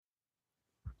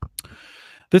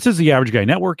This is the Average Guy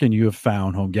Network, and you have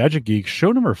found Home Gadget Geeks,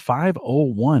 show number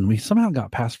 501. We somehow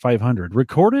got past 500.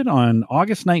 Recorded on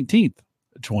August 19th,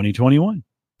 2021.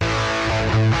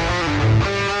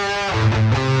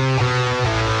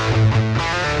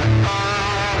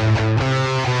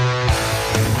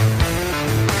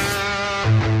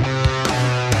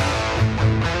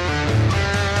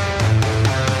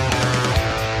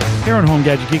 Here on Home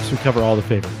Gadget Geeks, we cover all the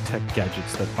favorite tech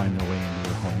gadgets that find their way into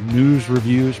your home. News,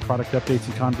 reviews, product updates,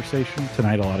 and conversation.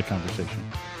 Tonight, a lot of conversation.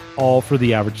 All for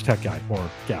the average tech guy, or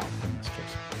gal in this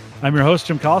case. I'm your host,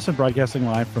 Jim Collison, broadcasting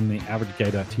live from the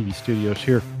AverageGuy.tv studios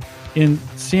here in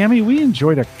Sammie. We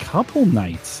enjoyed a couple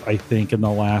nights, I think, in the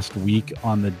last week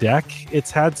on the deck.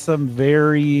 It's had some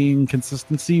varying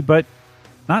consistency, but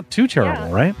not too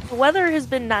terrible, right? The weather has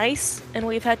been nice, and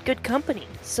we've had good company.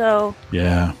 So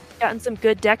yeah, gotten some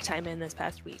good deck time in this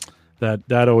past week.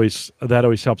 That always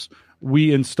helps.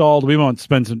 We won't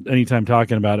spend any time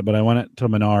talking about it, but I went to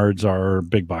Menards, our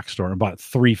big box store, and bought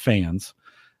 3 fans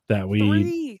that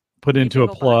we put into a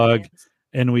plug,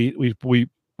 and we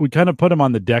kind of put them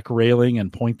on the deck railing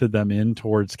and pointed them in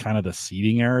towards kind of the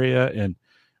seating area, and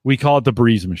we call it the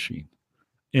breeze machine.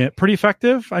 And pretty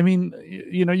effective. I mean,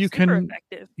 you can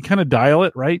kind of dial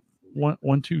it, right?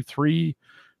 1, 2, 3.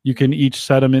 You can each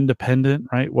set them independent,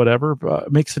 right? Whatever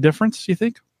makes a difference, you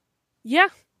think? Yeah,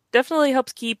 definitely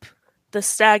helps keep the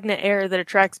stagnant air that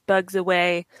attracts bugs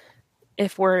away.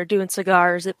 If we're doing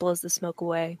cigars, it blows the smoke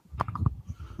away.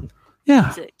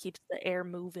 Yeah. Keeps the air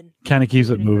moving. Kind of keeps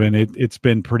it moving. It's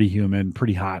been pretty humid,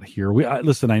 pretty hot here.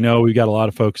 Listen, I know we've got a lot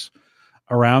of folks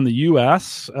around the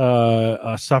U.S.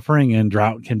 Suffering in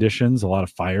drought conditions, a lot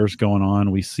of fires going on.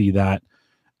 We see that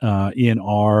in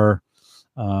our...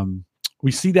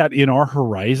 we see that in our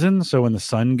horizon. So when the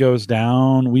sun goes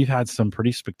down, we've had some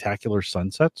pretty spectacular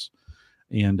sunsets.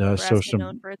 And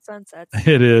known for its sunsets.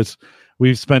 It is.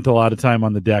 We've spent a lot of time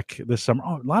on the deck this summer.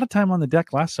 Oh, a lot of time on the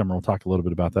deck last summer. We'll talk a little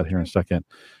bit about that here in a second.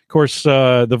 Of course,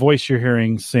 the voice you're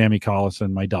hearing, Sammie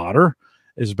Collison, my daughter,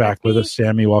 is back with us.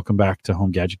 Sammie, welcome back to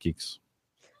Home Gadget Geeks.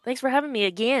 Thanks for having me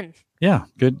again. Yeah,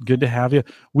 good to have you.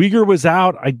 Uyghur was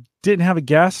out. I didn't have a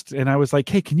guest, and I was like,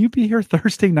 hey, can you be here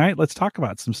Thursday night? Let's talk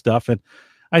about some stuff. And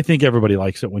I think everybody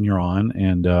likes it when you're on,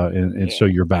 and so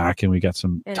you're back, and we got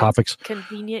some topics. It's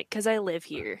convenient because I live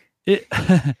here. It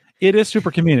is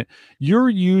super convenient. You're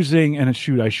using, and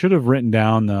I should have written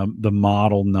down the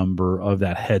model number of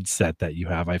that headset that you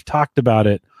have. I've talked about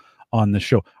it on the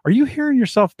show. Are you hearing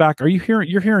yourself back?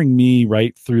 You're hearing me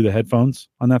right through the headphones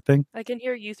on that thing? I can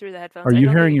hear you through the headphones. Are you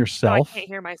hearing yourself? No, I can't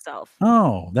hear myself.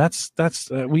 Oh, that's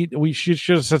we should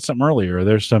have said something earlier.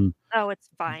 There's some. Oh, it's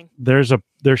fine.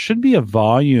 There should be a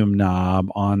volume knob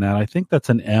on that. I think that's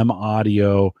an M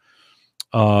audio.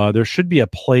 There should be a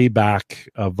playback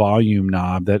volume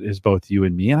knob that is both you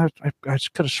and me. And I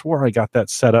just could have swore I got that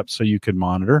set up so you could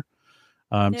monitor.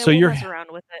 So we'll mess around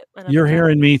with it. You're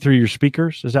hearing me through your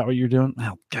speakers. Is that what you're doing?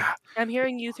 Oh God! I'm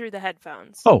hearing you through the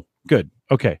headphones. Oh, good.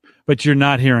 Okay, but you're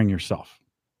not hearing yourself.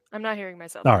 I'm not hearing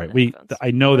myself. All right,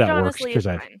 I know that works because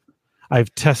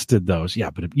I've tested those. Yeah,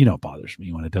 but it bothers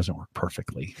me when it doesn't work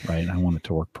perfectly. Right? I want it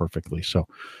to work perfectly. So,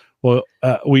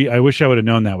 I wish I would have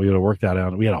known that. We would have worked that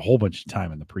out. We had a whole bunch of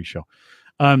time in the pre-show.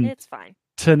 It's fine.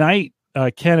 Tonight,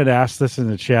 Ken had asked this in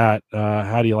the chat.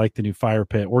 How do you like the new fire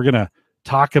pit? We're gonna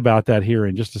talk about that here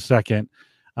in just a second.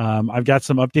 I've got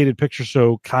some updated pictures.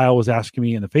 So Kyle was asking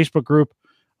me in the Facebook group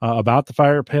about the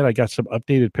fire pit. I got some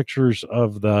updated pictures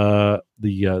of the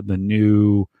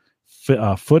new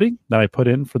footing that I put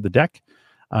in for the deck.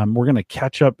 We're going to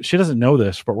catch up. She doesn't know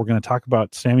this, but we're going to talk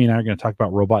about, Sammie and I are going to talk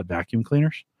about robot vacuum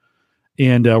cleaners.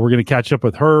 And we're going to catch up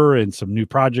with her and some new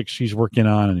projects she's working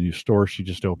on and a new store she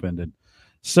just opened.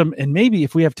 And maybe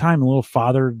if we have time, a little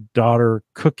father-daughter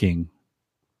cooking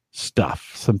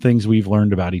stuff, some things we've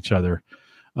learned about each other,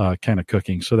 kind of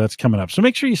cooking. So that's coming up. So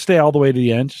make sure you stay all the way to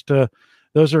the end.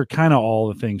 Those are kind of all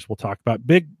the things we'll talk about.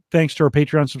 Big thanks to our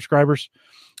Patreon subscribers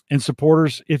and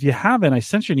supporters. If you haven't, I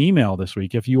sent you an email this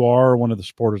week. If you are one of the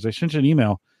supporters, I sent you an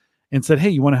email and said, hey,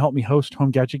 you want to help me host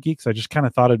Home Gadget Geeks? I just kind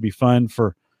of thought it'd be fun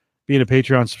for being a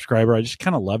Patreon subscriber. I just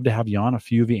kind of love to have you on. A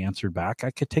few of you answered back.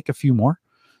 I could take a few more.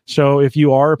 So if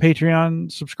you are a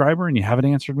Patreon subscriber and you haven't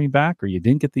answered me back, or you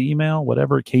didn't get the email,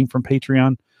 whatever, it came from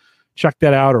Patreon, check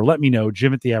that out, or let me know,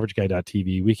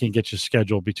 Jim@theaverageguy.tv. We can get you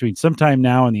scheduled between sometime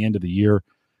now and the end of the year.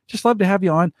 Just love to have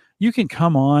you on. You can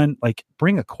come on, like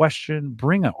bring a question,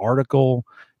 bring an article,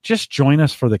 just join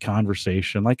us for the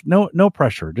conversation. Like no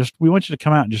pressure. Just, we want you to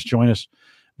come out and just join us,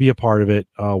 be a part of it.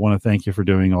 I want to thank you for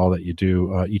doing all that you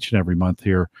do each and every month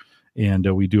here. And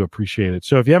we do appreciate it.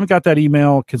 So if you haven't got that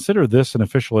email, consider this an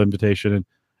official invitation. And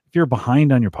if you're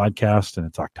behind on your podcast and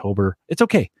it's October, it's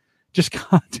okay. Just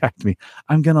contact me.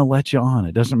 I'm going to let you on.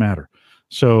 It doesn't matter.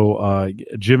 So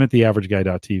Jim at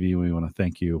theaverageguy.tv, we want to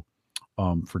thank you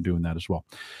for doing that as well.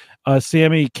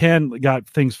 Sammie, Ken got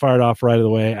things fired off right of the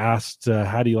way, asked,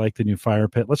 how do you like the new fire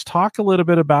pit? Let's talk a little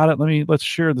bit about it. Let's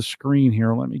share the screen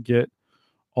here. Let me get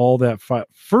all that.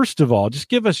 First of all, just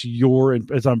give us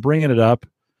as I'm bringing it up,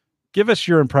 give us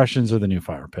your impressions of the new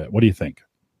fire pit. What do you think?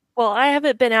 Well, I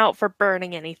haven't been out for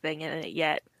burning anything in it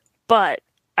yet, but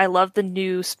I love the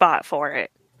new spot for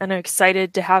it. And I'm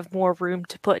excited to have more room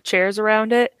to put chairs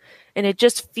around it. And it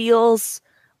just feels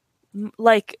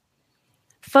like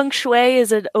feng shui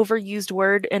is an overused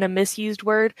word and a misused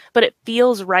word, but it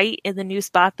feels right in the new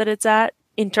spot that it's at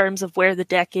in terms of where the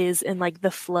deck is and like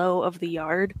the flow of the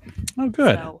yard. Oh,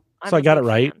 good. So I got it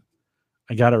right.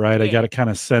 I got it right. Yeah. I got it kind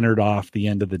of centered off the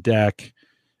end of the deck.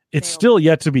 It's still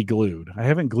yet to be glued. I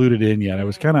haven't glued it in yet.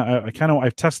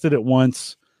 I've tested it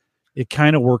once. It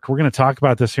kind of worked. We're going to talk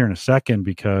about this here in a second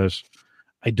because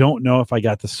I don't know if I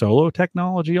got the solo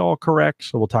technology all correct.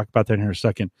 So we'll talk about that here in a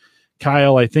second.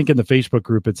 Kyle, I think in the Facebook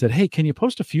group, it said, hey, can you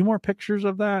post a few more pictures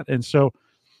of that? And so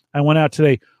I went out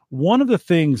today. One of the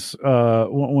things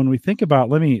when we think about,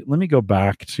 let me go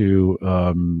back to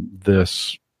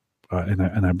this,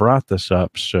 and I brought this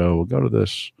up. So we'll go to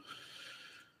this.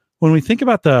 When we think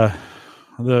about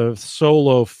the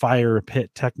solo fire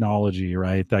pit technology,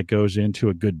 right, that goes into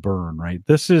a good burn, right?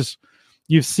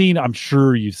 I'm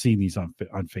sure you've seen these on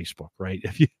Facebook, right?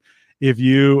 If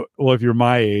you're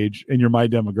my age and you're my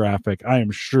demographic, I am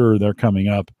sure they're coming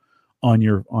up on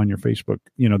your Facebook.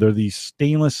 They're these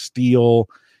stainless steel,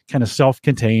 kind of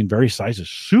self-contained, various sizes,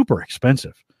 super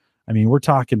expensive. I mean, we're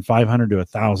talking $500 to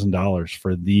 $1,000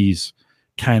 for these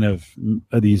kind of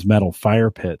these metal fire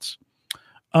pits.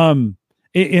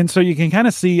 And so you can kind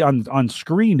of see on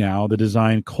screen now the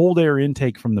design, cold air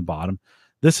intake from the bottom.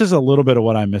 This is a little bit of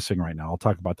what I'm missing right now. I'll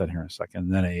talk about that here in a second.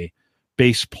 And then a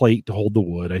base plate to hold the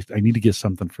wood. I need to get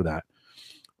something for that.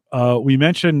 We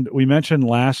mentioned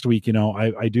last week,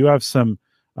 I do have some,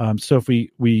 so if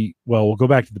we'll go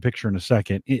back to the picture in a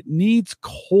second. It needs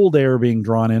cold air being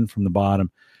drawn in from the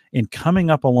bottom and coming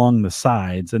up along the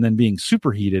sides and then being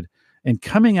superheated and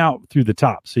coming out through the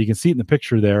top. So you can see it in the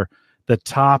picture there. The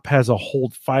top has a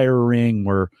hold fire ring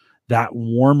where that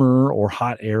warmer or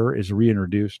hot air is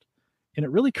reintroduced, and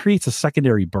it really creates a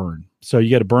secondary burn. So you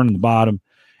get a burn in the bottom,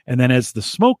 and then as the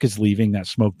smoke is leaving, that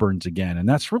smoke burns again. And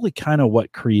that's really kind of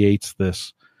what creates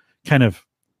this kind of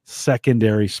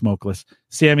secondary smokeless.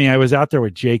 Sammie, I was out there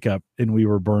with Jacob and we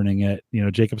were burning it.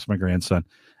 Jacob's my grandson,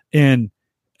 and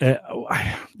it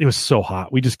was so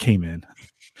hot. We just came in.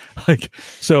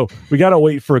 So we got to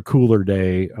wait for a cooler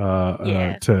day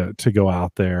to go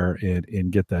out there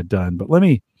and get that done. But let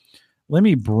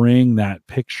me bring that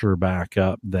picture back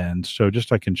up then, so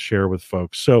just I can share with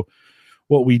folks. So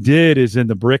what we did is in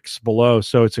the bricks below.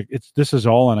 So this is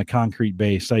all on a concrete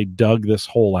base. I dug this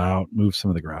hole out, moved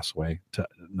some of the grass away to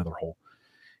another hole.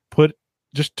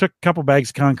 Just took a couple bags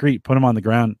of concrete, put them on the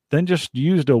ground, then just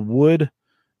used a wood,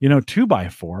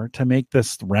 2x4 to make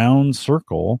this round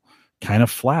circle kind of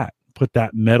flat. Put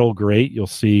that metal grate. You'll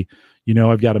see,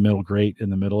 I've got a metal grate in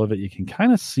the middle of it. You can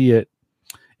kind of see it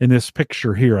in this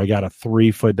picture here. I got a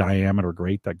 3-foot diameter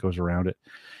grate that goes around it.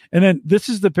 And then this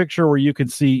is the picture where you can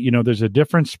see, there's a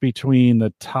difference between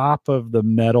the top of the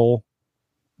metal.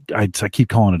 I keep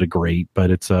calling it a grate,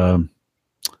 but it's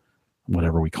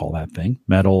whatever we call that thing,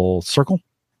 metal circle.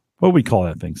 What would we call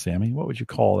that thing, Sammie? What would you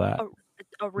call that?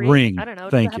 A ring. I don't know.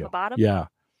 Thank you. Yeah.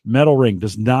 Metal ring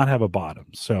does not have a bottom.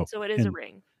 So it is a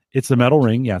ring. It's a metal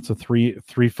ring. Yeah. It's a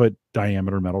 3-foot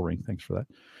diameter metal ring. Thanks for that.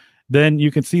 Then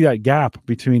you can see that gap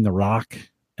between the rock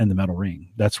and the metal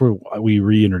ring. That's where we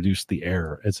reintroduce the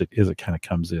air as it kind of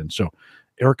comes in. So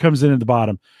air comes in at the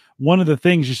bottom. One of the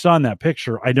things you saw in that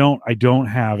picture, I don't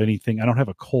have anything. I don't have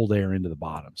a cold air into the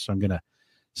bottom. So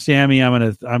Sammie,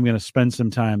 I'm going to spend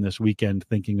some time this weekend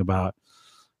thinking about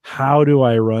how do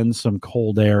I run some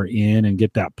cold air in and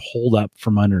get that pulled up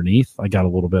from underneath. I got a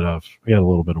little bit of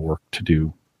work to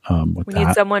do with that. We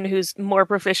need someone who's more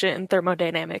proficient in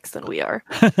thermodynamics than we are.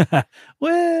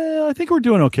 Well, I think we're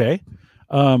doing okay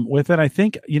with it. I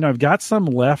think, I've got some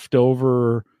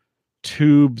leftover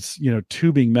tubes,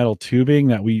 metal tubing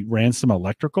that we ran some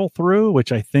electrical through,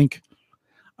 which I think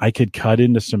I could cut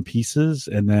into some pieces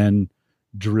and then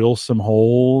drill some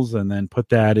holes and then put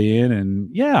that in.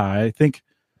 And yeah,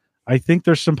 I think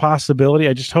there's some possibility.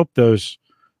 I just hope the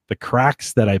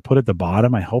cracks that I put at the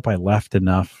bottom, I hope I left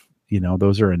enough,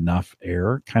 those are enough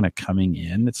air kind of coming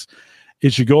in.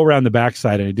 It should go around the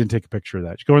backside, and I didn't take a picture of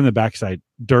that. You go in the backside,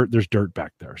 there's dirt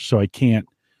back there. So I can't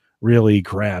really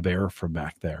grab air from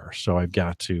back there. So I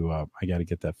got to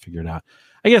get that figured out.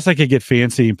 I guess I could get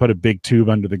fancy and put a big tube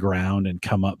under the ground and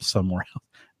come up somewhere else.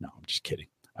 No, I'm just kidding.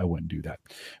 I wouldn't do that.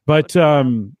 But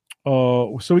so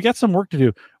we got some work to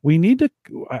do. We need to.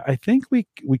 I think we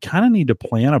kind of need to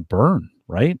plan a burn,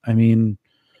 right? I mean,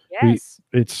 yes,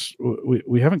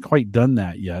 we haven't quite done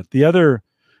that yet. The other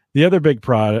big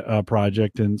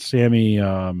project, and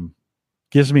Sammie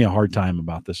gives me a hard time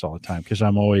about this all the time because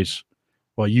I'm always,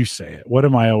 well, you say it. What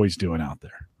am I always doing out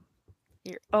there?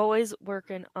 You're always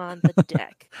working on the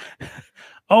deck.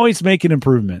 Always making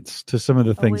improvements to some of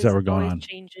the things that were going on.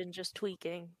 Changing, just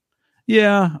tweaking.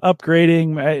 Yeah,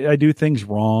 upgrading. I do things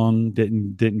wrong.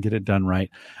 Didn't get it done right.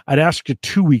 I'd asked you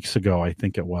 2 weeks ago, I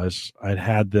think it was. I'd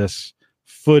had this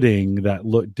footing that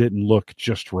didn't look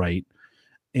just right,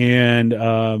 and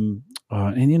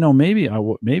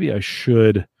maybe I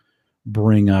should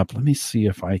bring up. Let me see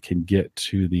if I can get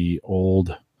to the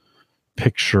old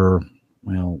picture.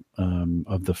 Well,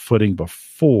 of the footing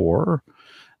before.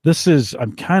 This is,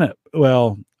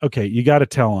 okay, you got to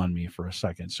tell on me for a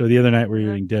second. So the other night we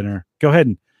were eating dinner. Go ahead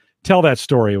and tell that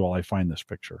story while I find this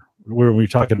picture. Where we were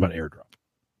talking about airdrop.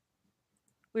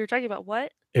 We were talking about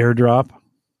what? Airdrop.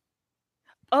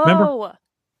 Oh, remember?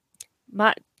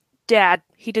 My dad,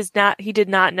 he did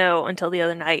not know until the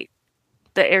other night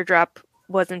that airdrop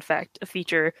was in fact a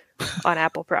feature on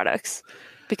Apple products,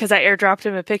 because I airdropped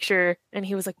him a picture and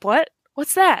he was like, "What?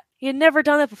 What's that?" He had never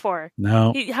done that before.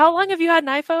 No. How long have you had an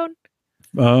iPhone?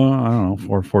 I don't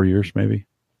know, 4 years maybe.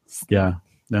 Yeah.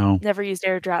 No. Never used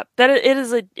airdrop.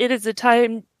 It is a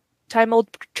time old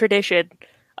tradition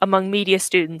among media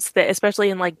students that, especially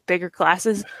in like bigger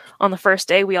classes, on the first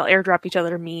day we all airdrop each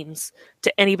other memes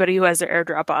to anybody who has their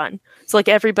airdrop on. So like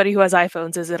everybody who has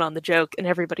iPhones is in on the joke, and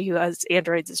everybody who has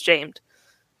Androids is shamed.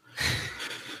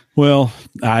 Well,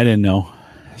 I didn't know.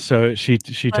 So she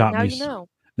taught me. You know.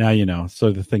 Now you know.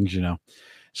 So the things you know.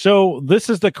 So this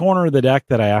is the corner of the deck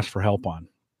that I asked for help on,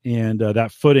 and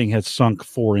that footing has sunk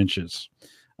 4 inches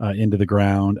into the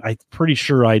ground. I'm pretty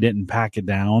sure I didn't pack it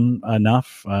down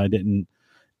enough. I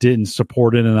didn't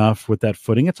support it enough with that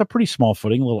footing. It's a pretty small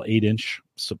footing, a little 8-inch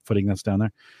footing that's down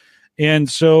there. And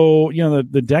so,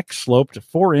 the deck sloped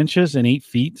 4 inches and 8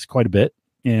 feet. It's quite a bit.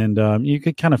 And you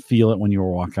could kind of feel it when you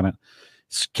were walking it.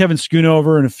 Kevin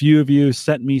Schoonover and a few of you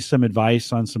sent me some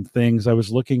advice on some things. I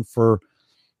was looking for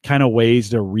kind of ways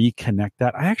to reconnect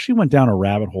that. I actually went down a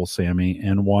rabbit hole, Sammie,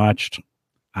 and watched,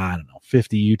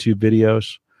 50 YouTube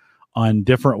videos on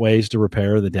different ways to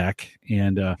repair the deck,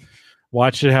 and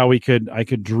watched it how I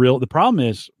could drill. The problem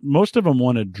is most of them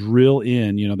want to drill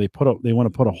in, they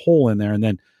want to put a hole in there and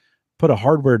then put a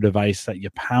hardware device that you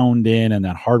pound in, and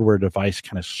that hardware device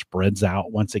kind of spreads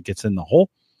out once it gets in the hole.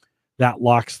 That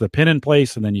locks the pin in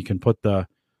place, and then you can put the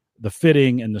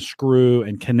fitting and the screw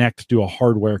and do a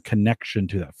hardware connection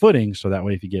to that footing. So that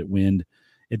way, if you get wind,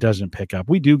 it doesn't pick up.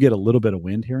 We do get a little bit of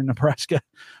wind here in Nebraska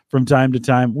from time to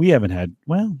time. We haven't had,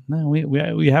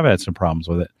 we have had some problems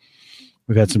with it.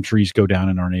 We've had some trees go down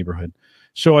in our neighborhood.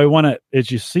 So I want to, as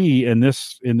you see in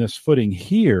this footing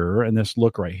here, and this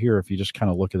look right here, if you just kind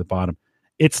of look at the bottom,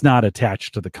 it's not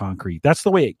attached to the concrete. That's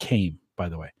the way it came, by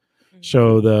the way.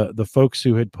 So the folks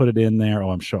who had put it in there,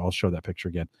 I'll show that picture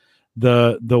again.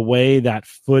 The way that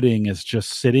footing is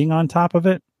just sitting on top of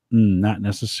it, not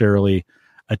necessarily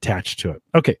attached to it.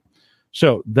 Okay,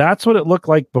 so that's what it looked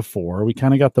like before. We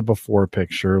kind of got the before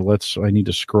picture. I need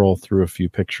to scroll through a few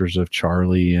pictures of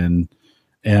Charlie and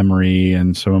Emery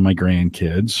and some of my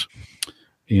grandkids,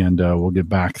 and we'll get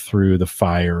back through the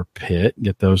fire pit,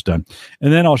 get those done,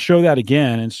 and then I'll show that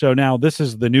again. And so now this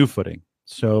is the new footing.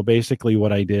 So basically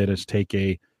what I did is take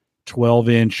a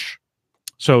 12-inch,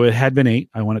 so it had been 8.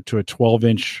 I went it to a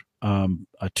 12-inch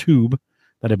a tube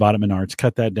that I bought at Menards,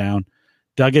 cut that down,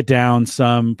 dug it down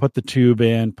some, put the tube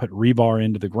in, put rebar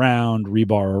into the ground,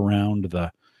 rebar around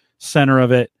the center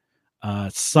of it,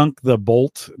 sunk the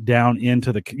bolt down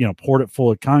into the, poured it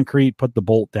full of concrete, put the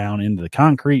bolt down into the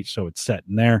concrete so it's set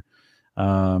in there.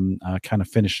 Kind of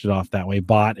finished it off that way,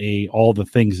 bought all the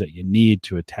things that you need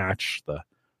to attach the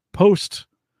post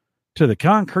to the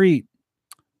concrete,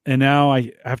 and now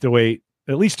I have to wait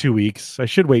at least 2 weeks. I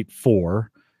should wait 4.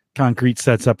 Concrete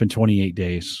sets up in 28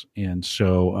 days, and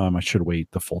so I should wait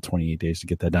the full 28 days to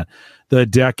get that done. The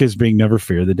deck is being, never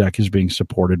fear, the deck is being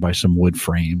supported by some wood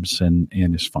frames, and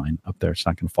is fine up there. It's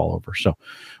not going to fall over, so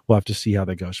we'll have to see how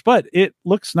that goes. But it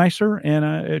looks nicer, and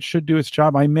it should do its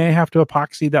job. I may have to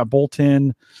epoxy that bolt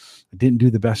in. I didn't do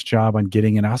the best job on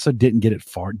getting it. I also didn't get it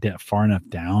far enough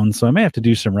down, so I may have to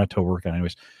do some retro work on it.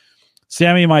 Anyways,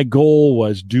 Sammie, my goal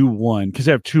was do 1 because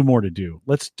I have 2 more to do.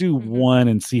 Let's do 1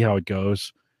 and see how it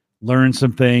goes. learn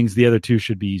some things. The other two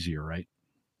should be easier, right?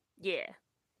 Yeah.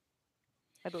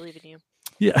 I believe in you.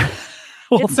 Yeah.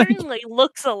 Well, it certainly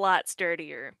looks a lot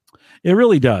sturdier. It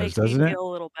really does, Makes doesn't me it? feel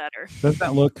a little better. Doesn't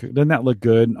that look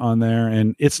good on there?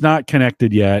 And it's not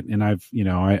connected yet. And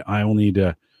I will need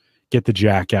to get the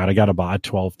jack out. I got a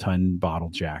 12-ton bottle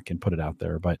jack and put it out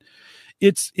there, but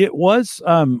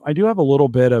I do have a little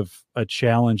bit of a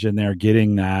challenge in there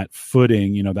getting that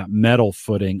footing, that metal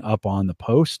footing up on the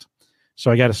post. So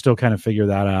I got to still kind of figure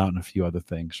that out and a few other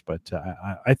things, but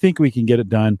I think we can get it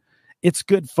done. It's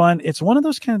good fun. It's one of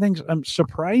those kind of things. I'm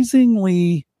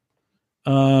surprisingly,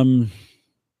 I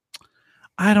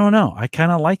don't know. I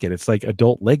kind of like it. It's like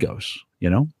adult Legos,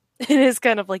 It is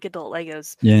kind of like adult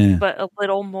Legos, yeah, but a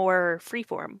little more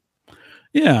freeform.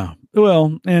 Yeah.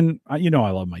 Well, and I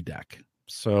love my deck.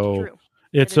 So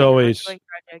it's always a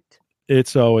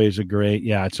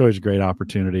great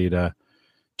opportunity to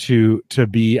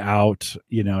be out,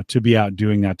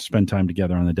 doing that, to spend time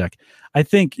together on the deck. I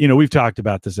think, we've talked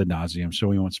about this ad nauseum, so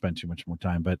we won't spend too much more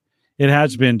time, but it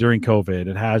has been during COVID,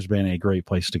 it has been a great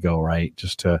place to go, right?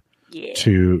 Just to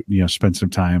spend some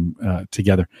time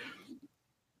together.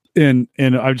 And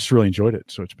I've just really enjoyed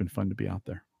it. So it's been fun to be out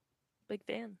there. Big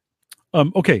fan.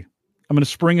 Okay. I'm going to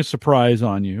spring a surprise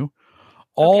on you.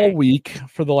 All week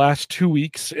for the last 2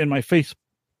 weeks in my Facebook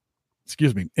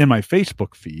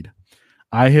feed,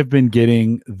 I have been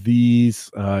getting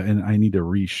these, and I need to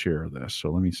reshare this.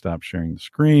 So let me stop sharing the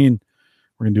screen.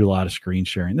 We're going to do a lot of screen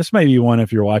sharing. This may be one,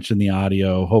 if you're watching the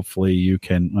audio, hopefully you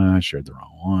can, I shared the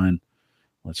wrong one.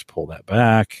 Let's pull that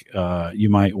back. You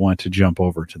might want to jump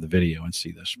over to the video and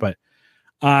see this, but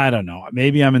I don't know.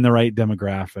 Maybe I'm in the right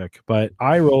demographic, but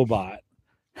iRobot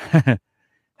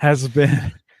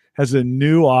has a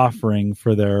new offering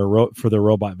for their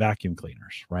robot vacuum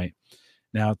cleaners, right?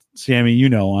 Now, Sammie,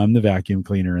 I'm the vacuum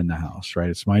cleaner in the house, right?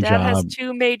 It's my job. Dad has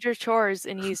 2 major chores,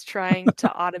 and he's trying to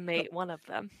automate one of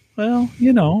them. Well,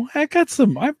 I've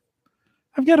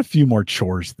got a few more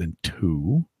chores than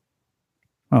 2.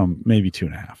 Maybe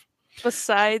 2.5.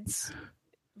 Besides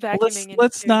vacuuming.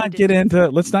 Let's not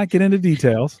get into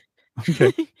details.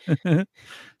 Okay.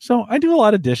 So I do a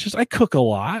lot of dishes. I cook a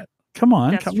lot. Come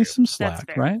on, cut me some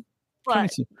slack, right?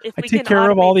 But I take care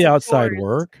of all the outside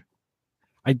work.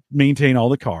 I maintain all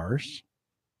the cars.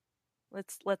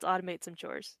 Let's automate some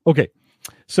chores. Okay.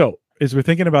 So as we're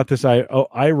thinking about this,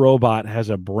 iRobot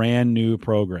has a brand new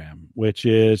program, which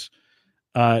is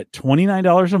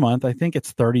 $29 a month. I think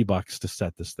it's $30 to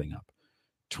set this thing up.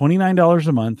 $29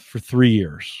 a month for 3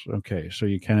 years. Okay. So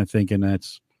you're kind of thinking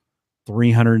that's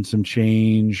 300 and some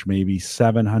change, maybe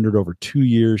 700 over 2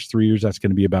 years, 3 years. That's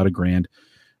going to be about $1,000.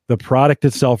 The product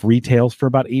itself retails for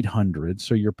about 800.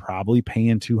 So you're probably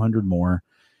paying 200 more.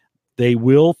 They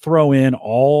will throw in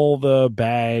all the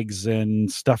bags and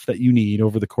stuff that you need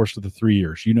over the course of the 3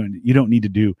 years. You don't need to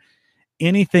do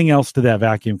anything else to that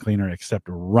vacuum cleaner except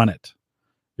run it.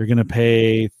 You're going to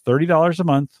pay $30 a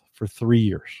month for 3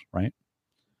 years, right?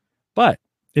 But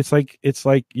it's like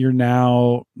you're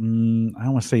now, I don't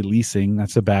want to say leasing.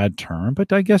 That's a bad term,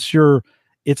 but I guess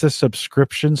it's a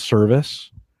subscription service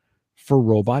for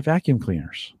robot vacuum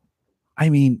cleaners. I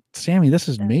mean, Sammie, this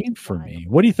is made for me.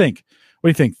 What do you think?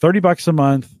 $30 a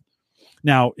month.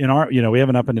 Now in our, we have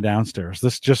an up and a downstairs.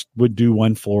 This just would do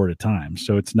one floor at a time.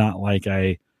 So it's not like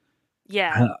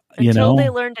until they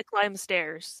learn to climb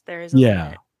stairs, there is a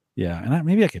limit. Yeah, and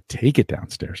maybe I could take it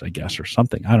downstairs, I guess, or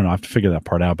something. I don't know. I have to figure that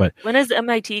part out. But when is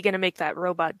MIT going to make that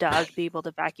robot dog be able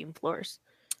to vacuum floors?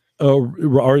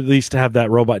 Or at least to have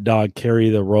that robot dog carry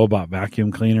the robot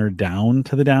vacuum cleaner down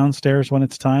to the downstairs when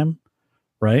it's time,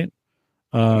 right?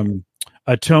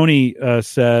 Tony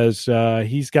says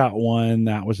he's got one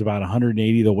that was about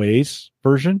 180 the ways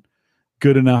version.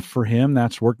 Good enough for him.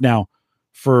 That's work. Now,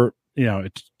 for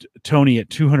Tony at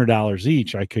 $200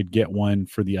 each, I could get one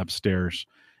for the upstairs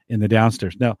in the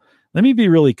downstairs. Now, let me be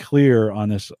really clear on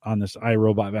this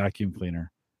iRobot vacuum cleaner.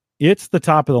 It's the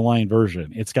top of the line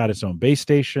version. It's got its own base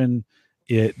station.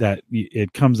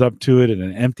 It comes up to it and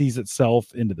it empties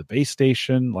itself into the base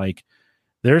station. Like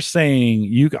they're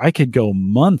saying, I could go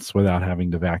months without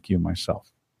having to vacuum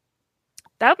myself.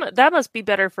 That must be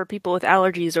better for people with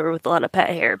allergies or with a lot of pet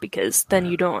hair, because then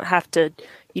you don't have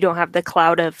the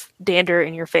cloud of dander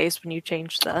in your face when you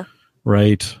change the.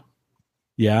 Right.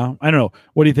 Yeah. I don't know.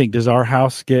 What do you think? Does our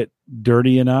house get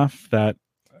dirty enough that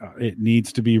it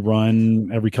needs to be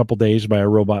run every couple days by a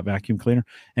robot vacuum cleaner?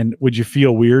 And would you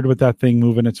feel weird with that thing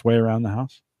moving its way around the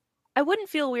house? I wouldn't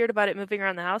feel weird about it moving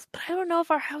around the house, but I don't know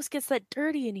if our house gets that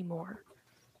dirty anymore.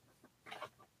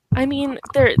 I mean,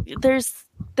 there's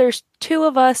 2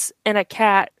 of us and a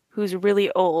cat who's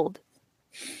really old.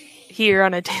 here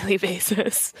on a daily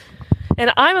basis.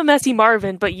 And I'm a messy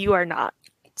Marvin, but you are not.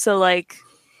 So, like,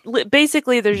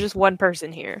 basically, there's just one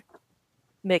person here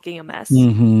making a mess.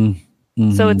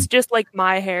 So it's just like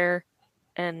my hair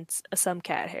and some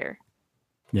cat hair.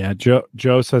 Yeah,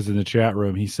 Joe says in the chat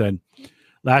room, he said,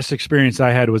 last experience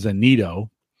I had was a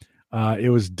Nito.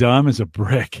 It was dumb as a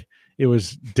brick. It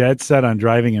was dead set on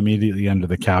driving immediately under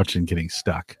the couch and getting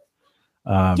stuck.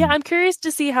 Yeah, I'm curious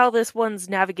to see how this one's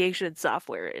navigation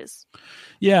software is.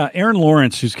 Yeah, Erin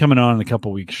Lawrence, who's coming on in a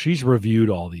couple weeks, she's reviewed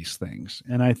all these things.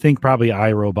 And I think probably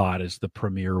iRobot is the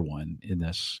premier one in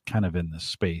this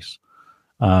space.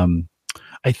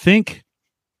 I think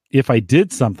if I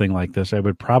did something like this, I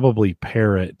would probably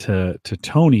pair it to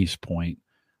Tony's point.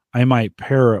 I might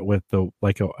pair it with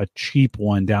a cheap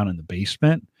one down in the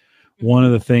basement. Mm-hmm. One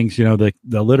of the things,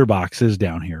 the litter box is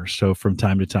down here. So from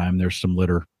time to time, there's some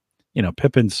litter.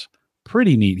 Pippin's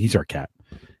pretty neat. He's our cat.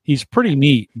 He's pretty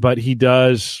neat, but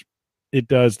the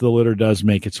litter does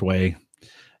make its way.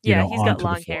 Yeah, he's got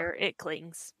long hair. It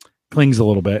clings a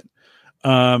little bit.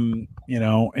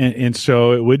 And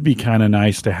so it would be kind of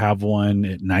nice to have one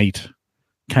at night,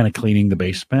 kind of cleaning the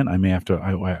basement. I may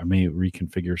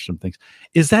reconfigure some things.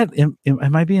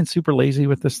 Am I being super lazy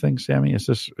with this thing, Sammie? Is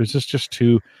this just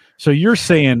too? So you're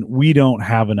saying we don't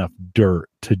have enough dirt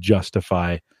to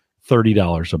justify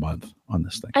 $30 a month on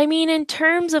this thing? I mean, in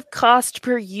terms of cost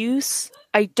per use,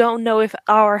 I don't know if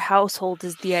our household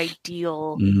is the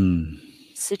ideal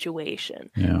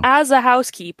situation. Yeah. As a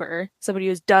housekeeper, somebody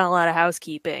who's done a lot of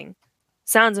housekeeping,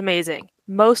 sounds amazing.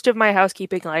 Most of my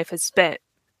housekeeping life is spent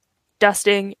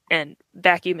dusting and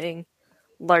vacuuming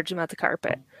large amounts of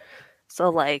carpet. So,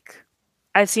 like,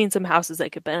 I've seen some houses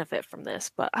that could benefit from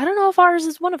this, but I don't know if ours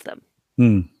is one of them.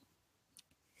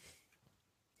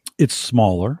 It's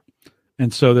smaller,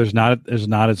 and so there's not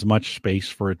as much space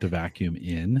for it to vacuum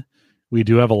in. We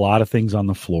do have a lot of things on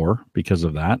the floor because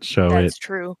of that. So that's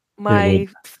true. My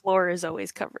floor is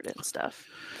always covered in stuff.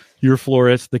 Your floor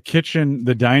is. The kitchen,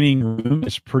 the dining room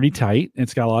is pretty tight.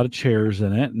 It's got a lot of chairs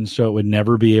in it, and so it would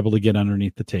never be able to get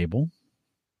underneath the table.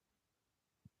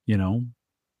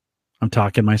 I'm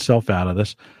talking myself out of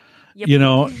this. Yep.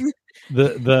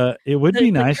 It would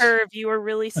be nice. The curve, you were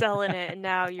really selling it, and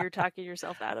now you're talking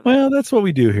yourself out of it. Well, that's what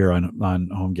we do here on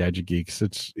Home Gadget Geeks.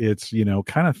 It's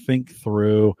kind of think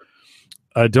through.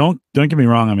 Don't get me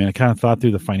wrong. I mean, I kind of thought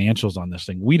through the financials on this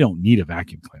thing. We don't need a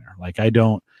vacuum cleaner. Like, I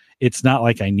don't. It's not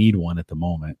like I need one at the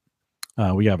moment.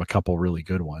 We have a couple really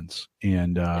good ones,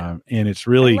 and it's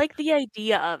really, I like the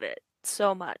idea of it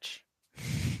so much.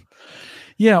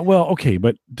 Yeah, well, okay,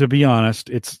 but to be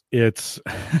honest, it's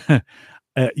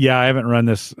yeah, I haven't run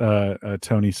this.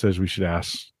 Tony says we should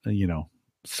ask,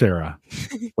 Sarah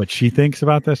what she thinks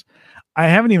about this. I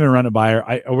haven't even run it by her.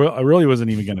 I really wasn't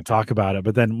even going to talk about it.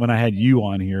 But then when I had you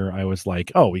on here, I was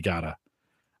like, oh, I gotta.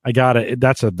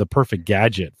 That's the perfect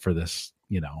gadget for this,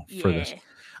 for this.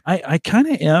 I kind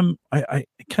of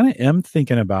am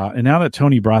thinking about, and now that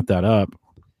Tony brought that up,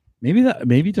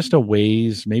 maybe just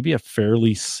maybe a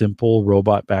fairly simple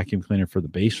robot vacuum cleaner for the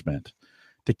basement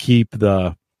to keep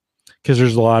because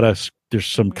there's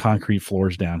some concrete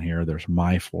floors down here. There's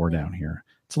my floor down here.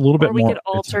 It's a little bit more. We could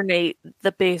alternate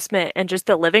the basement and just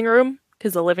the living room,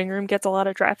 because the living room gets a lot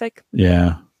of traffic.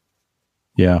 Yeah.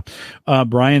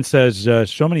 Brian says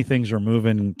so many things are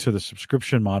moving to the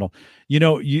subscription model.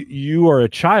 You are a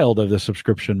child of the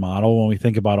subscription model. When we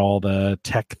think about all the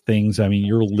tech things, I mean,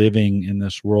 you're living in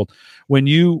this world. When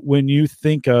you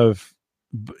think of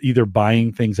either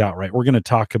buying things outright, we're going to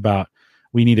talk about.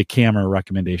 We need a camera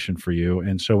recommendation for you.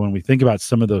 And so when we think about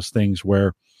some of those things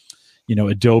where,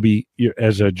 Adobe,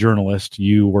 as a journalist,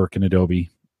 you work in Adobe,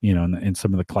 in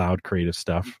some of the cloud creative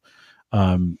stuff.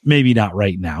 Maybe not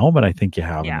right now, but I think you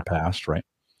have in the past, right?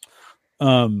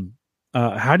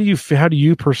 How do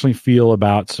you personally feel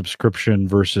about subscription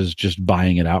versus just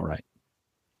buying it outright?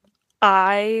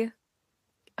 I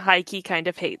high-key kind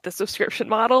of hate the subscription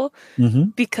model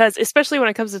because, especially when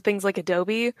it comes to things like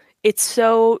Adobe, it's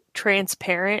so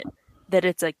transparent that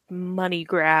it's a money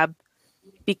grab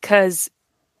because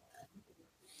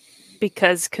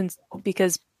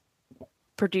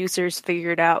producers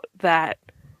figured out that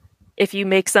if you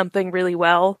make something really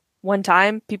well one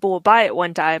time, people will buy it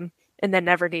one time and then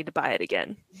never need to buy it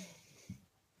again.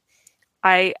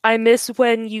 I miss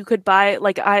when you could buy,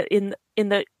 like, when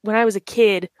I was a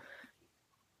kid,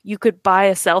 you could buy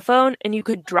a cell phone and you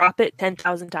could drop it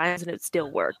 10,000 times and it would still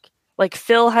work. Like,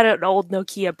 Phil had an old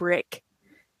Nokia brick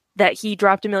that he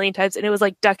dropped 1,000,000 times and it was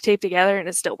like duct taped together and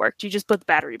it still worked. You just put the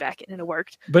battery back in and it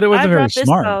worked. But it wasn't very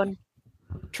smart.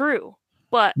 True.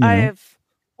 But I have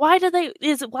why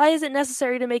is it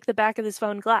necessary to make the back of this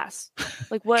phone glass?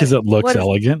 Like what? Because it looks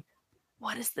elegant.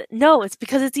 What is that? No, it's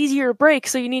because it's easier to break,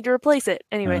 so you need to replace it.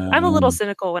 Anyway, I'm a little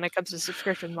cynical when it comes to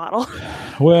subscription model.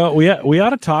 Well, we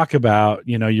ought to talk about,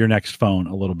 your next phone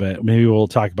a little bit. Maybe we'll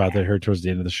talk about that here towards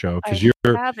the end of the show, because you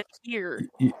have it here.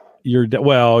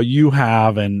 You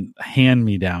have a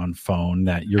hand-me-down phone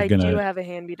that you're gonna. I do have a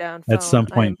hand-me-down phone at some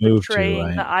point move to,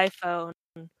 right? The iPhone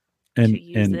and to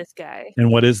use this guy.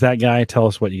 And what is that guy? Tell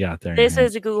us what you got there. This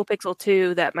is a Google Pixel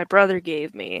 2 that my brother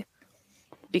gave me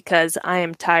because I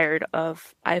am tired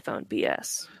of iPhone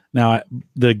BS. Now,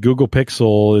 the Google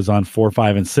Pixel is on 4,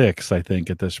 5, and 6, I think,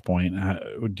 at this point. Are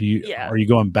you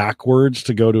going backwards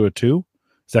to go to a 2?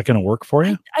 Is that going to work for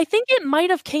you? I think it might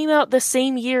have came out the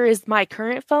same year as my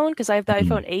current phone, because I have the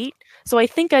iPhone 8. So I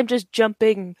think I'm just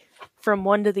jumping from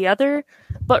one to the other.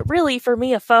 But really, for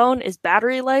me, a phone is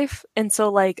battery life. And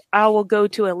so, I will go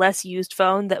to a less used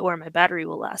phone where my battery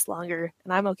will last longer.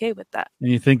 And I'm okay with that.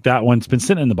 And you think that one's been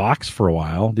sitting in the box for a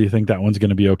while. Do you think that one's going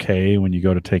to be okay when you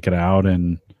go to take it out?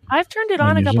 And I've turned it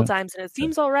on a couple times, and it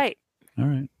seems all right. All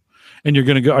right. And are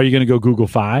you going to go Google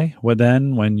Fi when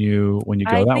you go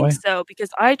that way? I think so,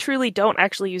 because I truly don't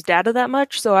actually use data that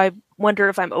much. So I wonder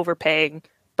if I'm overpaying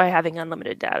by having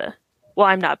unlimited data. Well,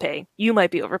 I'm not paying. You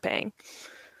might be overpaying,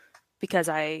 because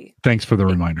thanks for the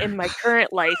reminder. In my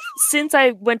current life, since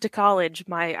I went to college,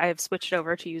 I have switched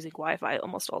over to using Wi-Fi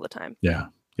almost all the time. Yeah.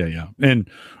 And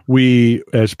we,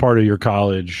 as part of your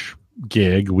college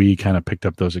gig, we kind of picked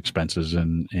up those expenses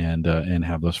and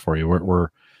have those for you. We're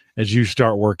as you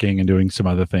start working and doing some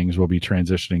other things, we'll be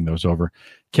transitioning those over.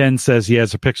 Ken says he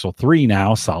has a Pixel 3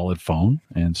 now, solid phone,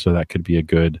 and so that could be a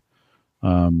good.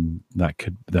 That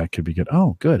could be good.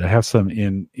 Oh, good. I have some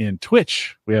in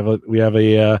Twitch. We've got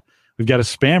a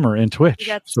spammer in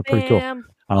Twitch. So pretty cool.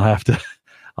 I'll have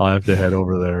to head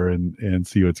over there and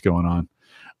see what's going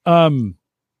on.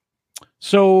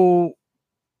 So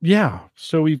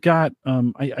we've got,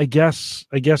 I guess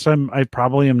I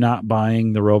probably am not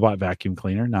buying the robot vacuum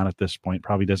cleaner. Not at this point.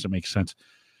 Probably doesn't make sense.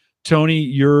 Tony,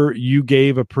 you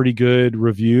gave a pretty good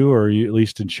review, or you, at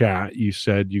least in chat, you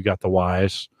said you got the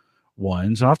Wise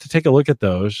ones. I'll have to take a look at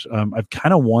those. I've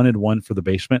kind of wanted one for the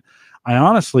basement. I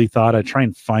honestly thought I'd try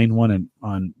and find one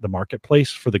on the marketplace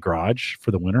for the garage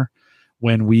for the winter,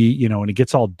 when when it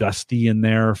gets all dusty in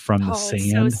there from the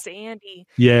sand. It's so sandy.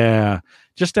 Yeah.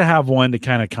 Just to have one to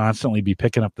kind of constantly be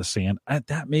picking up the sand.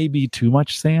 That may be too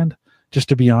much sand, just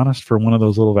to be honest, for one of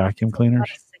those little vacuum cleaners.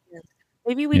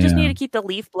 Maybe we just need to keep the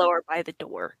leaf blower by the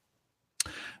door.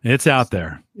 It's out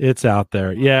there.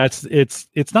 Yeah,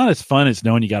 it's not as fun as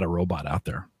knowing you got a robot out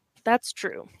there. That's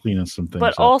true. Cleaning some things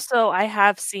But up. Also, I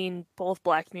have seen both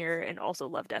Black Mirror and also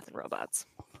Love, Death, and Robots.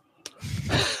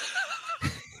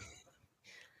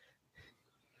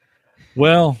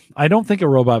 Well, I don't think a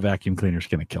robot vacuum cleaner is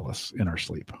going to kill us in our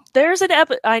sleep. There's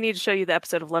I need to show you the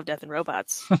episode of Love, Death, and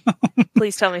Robots.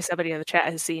 Please tell me somebody in the chat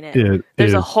has seen it.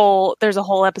 There's a whole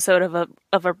episode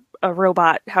of a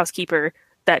robot housekeeper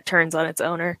that turns on its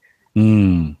owner.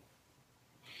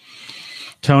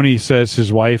 Tony says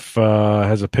his wife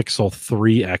has a Pixel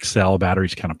 3 XL.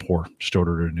 Battery's kind of poor. Just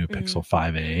ordered a new Pixel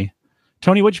 5A.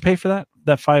 Tony, what'd you pay for that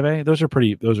 5A? Those are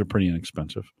pretty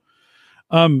inexpensive.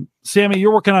 Sammie,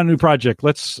 you're working on a new project.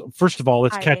 Let's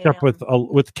catch up with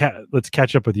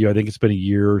you. I think it's been a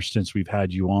year since we've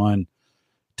had you on.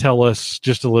 Tell us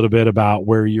just a little bit about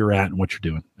where you're at and what you're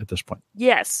doing at this point.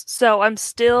 Yes. So I'm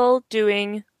still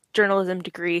doing journalism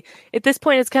degree. At this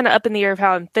point, it's kind of up in the air of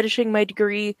how I'm finishing my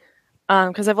degree,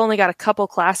 because I've only got a couple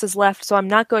classes left. So I'm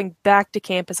not going back to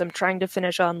campus. I'm trying to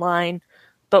finish online,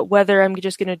 but whether I'm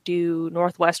just going to do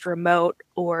Northwest remote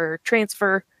or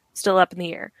transfer, still up in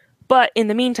the air. But in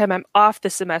the meantime, I'm off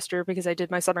this semester because I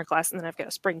did my summer class and then I've got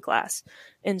a spring class.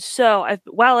 And so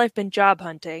while I've been job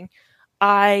hunting,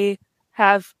 I've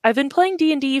been playing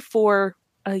D&D for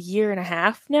a year and a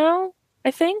half now,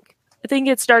 I think. I think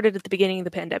it started at the beginning of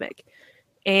the pandemic.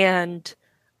 And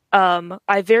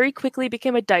I very quickly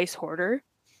became a dice hoarder.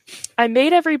 I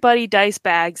made everybody dice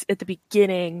bags at the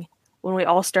beginning when we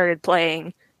all started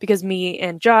playing, because me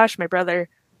and Josh, my brother,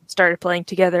 started playing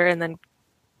together and then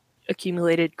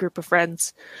accumulated group of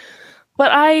friends.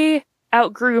 But I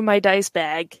outgrew my dice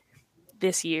bag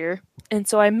this year, and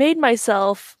so I made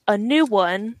myself a new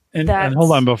one. And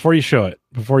hold on, before you show it,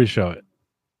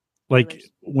 like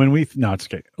when it's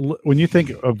okay. When you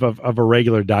think of a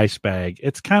regular dice bag,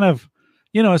 it's kind of,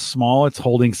 it's small. It's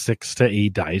holding 6 to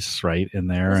 8 dice right in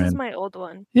there. This is my old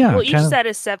one. Yeah. Well, each set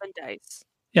is 7 dice.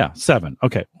 Yeah, 7.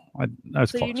 Okay,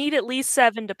 that's so close. You need at least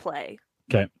 7 to play.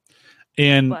 Okay.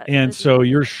 And so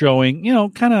you're showing,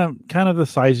 kind of the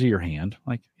size of your hand.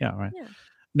 Like, yeah, right. Yeah.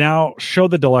 Now show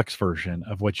the deluxe version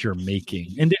of what you're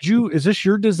making. And is this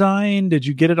your design? Did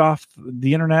you get it off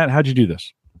the internet? How'd you do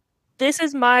this? This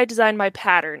is my design, my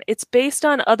pattern. It's based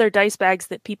on other dice bags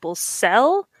that people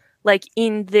sell, like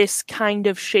in this kind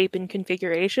of shape and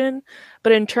configuration.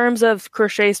 But in terms of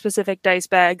crochet specific dice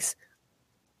bags,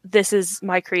 this is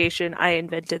my creation. I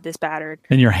invented this pattern.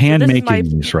 And you're hand making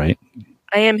these, right?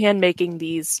 I am hand making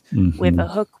these with a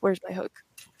hook. Where's my hook?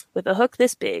 With a hook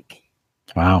this big.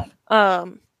 Wow.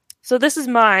 So this is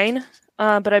mine,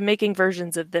 but I'm making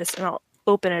versions of this, and I'll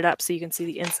open it up so you can see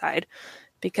the inside.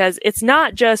 Because it's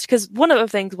not just, because one of the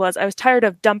things was I was tired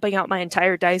of dumping out my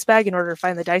entire dice bag in order to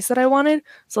find the dice that I wanted.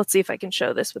 So let's see if I can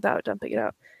show this without dumping it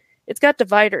out. It's got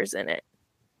dividers in it.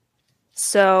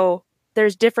 So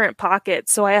there's different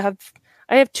pockets. So I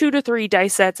have 2 to 3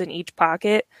 dice sets in each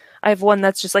pocket. I have one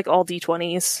that's just like all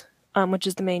D20s, which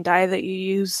is the main die that you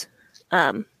use.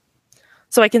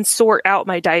 So I can sort out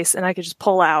my dice and I could just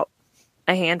pull out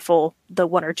a handful, the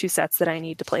 1 or 2 sets that I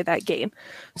need to play that game.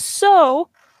 So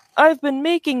I've been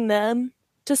making them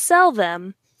to sell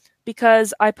them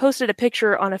because I posted a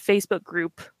picture on a Facebook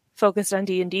group focused on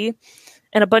D&D,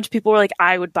 and a bunch of people were like,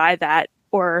 I would buy that,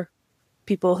 or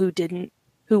people who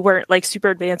weren't like super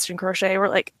advanced in crochet were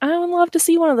like, I would love to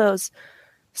see one of those.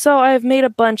 So I've made a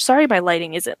bunch. Sorry, my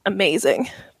lighting isn't amazing,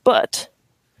 but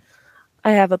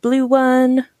I have a blue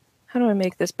one. How do I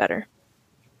make this better?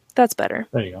 That's better.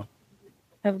 There you go.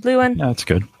 I have a blue one. Yeah, that's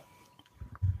good.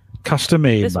 Custom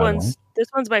made. This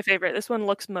one's my favorite. This one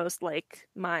looks most like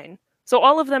mine. So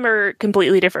all of them are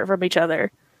completely different from each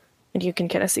other, and you can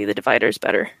kind of see the dividers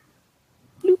better.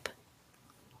 Bloop.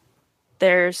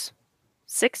 There's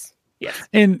 6. Yes.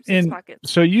 And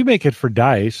so you make it for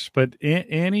dice, but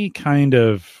any kind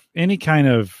of. I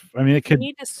mean, it could. You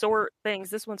need to sort things.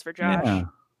 This one's for Josh.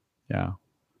 Yeah.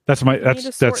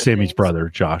 That's Sammie's brother,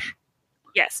 Josh.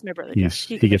 Yes, my brother.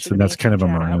 He gets that's kind of a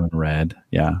maroon red.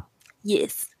 Yeah.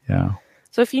 Yes. Yeah.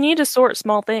 So if you need to sort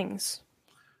small things.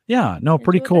 Yeah, no,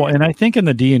 pretty cool. And I think in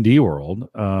the D&D world,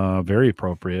 very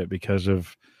appropriate because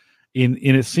of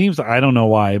it seems, I don't know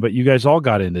why, but you guys all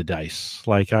got into dice.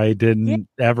 Like I didn't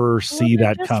ever see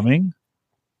that coming.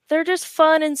 They're just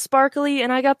fun and sparkly.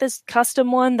 And I got this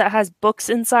custom one that has books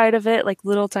inside of it, like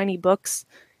little tiny books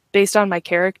based on my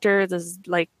character. This is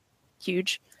like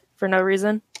huge for no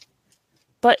reason.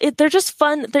 But they're just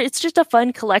fun. It's just a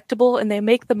fun collectible, and they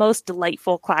make the most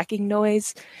delightful clacking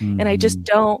noise. Mm-hmm. And I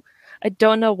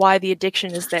don't know why the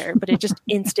addiction is there, but it just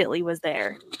instantly was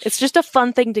there. It's just a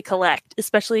fun thing to collect,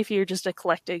 especially if you're just a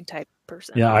collecting type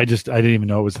person. Yeah, I didn't even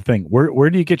know it was a thing.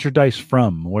 Where do you get your dice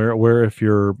from? Where if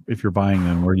you're buying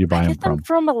them, where do you buy them from?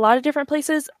 From a lot of different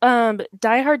places.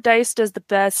 Die Hard Dice does the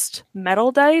best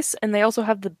metal dice, and they also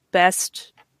have the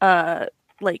best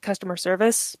like customer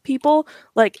service people.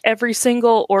 Like every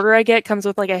single order I get comes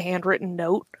with like a handwritten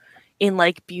note in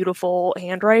like beautiful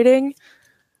handwriting.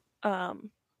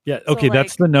 Yeah. Okay. So,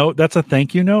 that's the note. That's a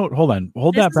thank you note. Hold on.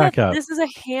 Hold that back up. This is a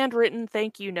handwritten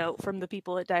thank you note from the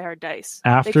people at Die Hard Dice.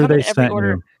 After they sent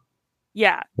you.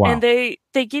 Yeah. Wow. And they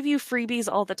give you freebies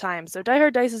all the time. So Die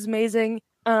Hard Dice is amazing.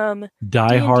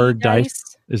 Die Hard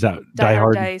Dice. Is that Die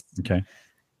Hard Dice? Okay.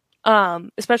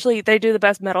 Especially they do the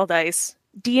best metal dice.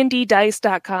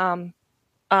 dnddice.com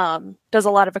does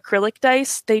a lot of acrylic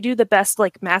dice. They do the best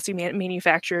like mass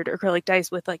manufactured acrylic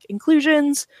dice with like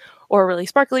inclusions or really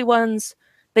sparkly ones.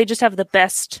 They just have the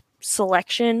best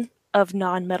selection of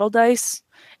non-metal dice.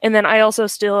 And then I also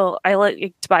I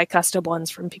like to buy custom ones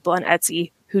from people on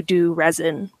Etsy who do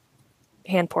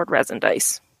hand-poured resin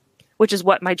dice, which is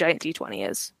what my giant D20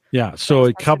 is. Yeah, so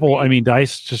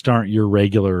dice just aren't your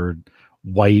regular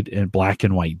white and black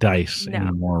and white dice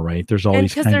anymore, right? There's all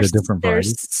these kinds of different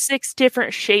varieties. There's 6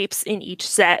 different shapes in each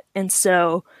set, and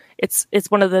so it's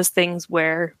one of those things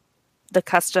where the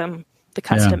custom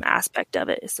aspect of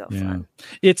it is so fun.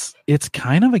 It's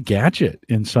kind of a gadget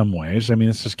in some ways. I mean,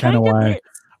 this is kind of why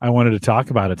I wanted to talk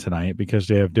about it tonight, because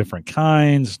they have different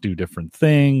kinds, do different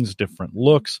things, different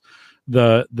looks.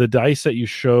 The dice that you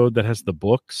showed that has the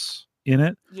books in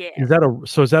it, is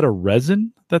that a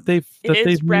resin that they've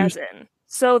used? Resin.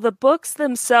 So the books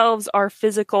themselves are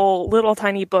physical little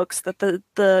tiny books that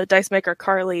the dice maker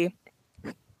Carly,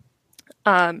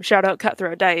 shout out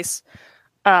Cutthroat Dice,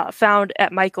 found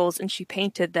at Michael's, and she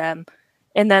painted them.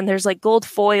 And then there's like gold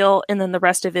foil, and then the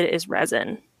rest of it is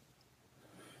resin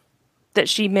that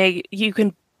she made. You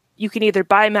can either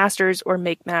buy masters or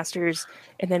make masters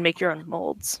and then make your own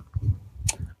molds.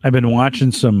 I've been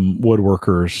watching some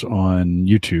woodworkers on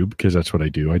YouTube because that's what I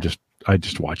do. I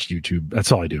just watch YouTube.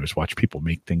 That's all I do is watch people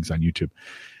make things on YouTube.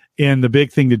 And the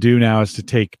big thing to do now is to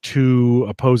take two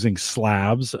opposing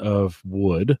slabs of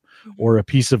wood or a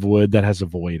piece of wood that has a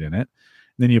void in it.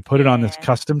 And then you put it on this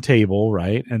custom table,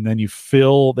 right? And then they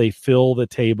fill the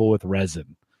table with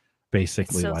resin,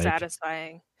 basically. It's so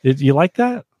satisfying. You like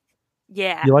that?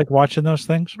 Yeah. You like watching those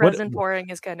things? Resin pouring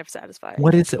is kind of satisfying.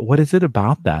 What is it? What is it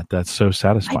about that that's so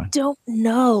satisfying? I don't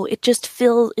know. It just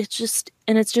it's just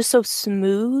so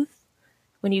smooth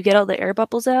when you get all the air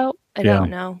bubbles out. I don't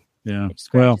know. Yeah.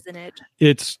 Well,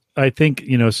 I think,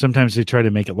 sometimes they try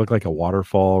to make it look like a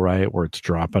waterfall, right? Where it's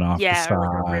dropping off the side.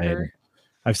 Like a river.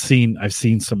 I've seen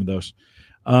some of those.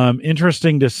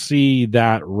 Interesting to see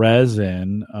that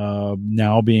resin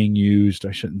now being used.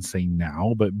 I shouldn't say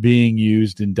now, but being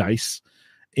used in dice,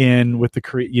 and with the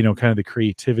kind of the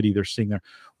creativity they're seeing there.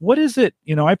 What is it?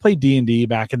 I played D&D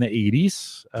back in the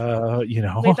 80s.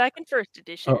 Way back in first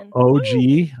edition. OG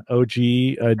D&D.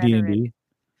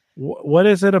 What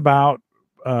is it about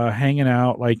hanging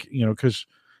out? Because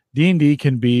D&D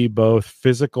can be both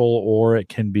physical or it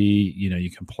can be,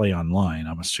 you can play online.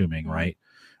 I'm assuming, right?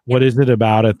 What is it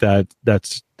about it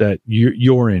that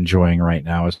you're enjoying right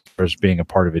now as far as being a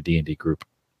part of a D&D group?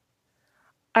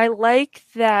 I like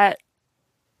that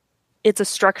it's a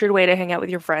structured way to hang out with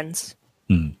your friends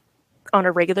on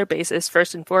a regular basis,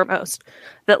 first and foremost.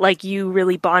 That you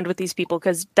really bond with these people,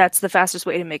 because that's the fastest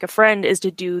way to make a friend, is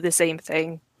to do the same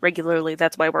thing regularly.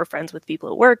 That's why we're friends with people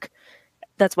at work.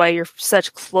 That's why you're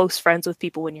such close friends with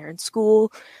people when you're in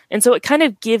school. And so it kind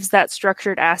of gives that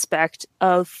structured aspect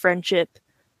of friendship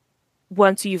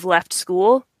once you've left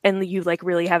school, and you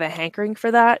really have a hankering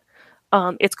for that.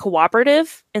 It's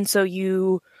cooperative, and so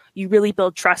you really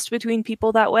build trust between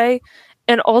people that way.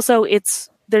 And also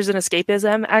there's an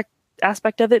escapism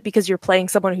aspect of it, because you're playing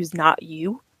someone who's not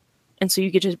you, and so you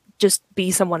get to just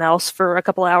be someone else for a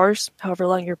couple hours, however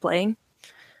long you're playing.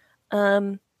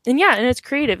 And it's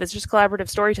creative. It's just collaborative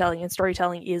storytelling, and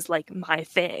storytelling is my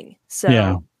thing.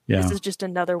 So this is just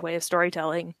another way of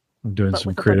storytelling. I'm doing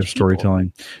some creative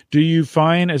storytelling. Do you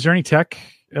find, is there any tech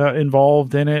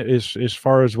involved in it as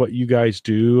far as what you guys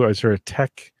do? Is there a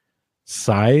tech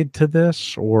side to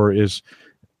this, or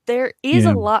there is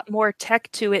a lot more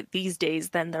tech to it these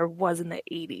days than there was in the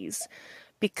 80s,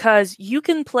 because you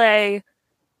can play,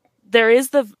 there is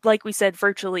like we said,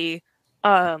 virtually,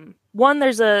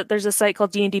 there's a site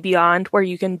called D&D Beyond, where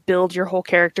you can build your whole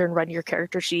character and run your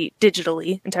character sheet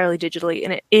entirely digitally,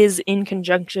 and it is in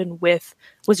conjunction with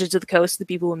Wizards of the Coast, the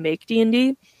people who make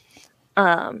D&D.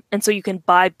 And so you can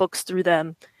buy books through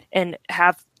them and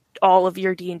have all of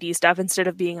your D&D stuff, instead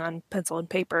of being on pencil and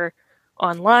paper,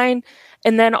 online.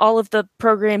 And then all of the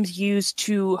programs used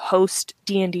to host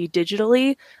D&D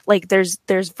digitally,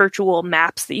 there's virtual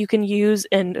maps that you can use,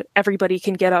 and everybody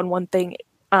can get on one thing,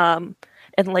 and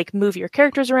move your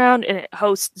characters around, and it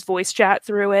hosts voice chat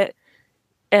through it.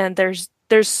 And there's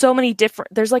so many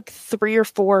different, there's 3 or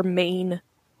 4 main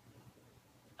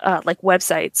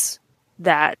websites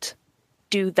that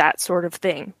do that sort of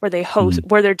thing, where they host,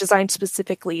 where they're designed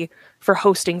specifically for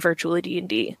hosting virtual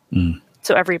D&D.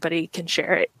 So everybody can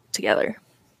share it together.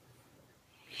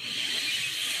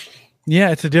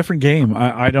 Yeah, it's a different game.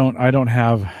 I don't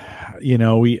have,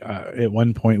 we at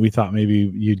one point we thought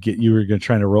maybe you were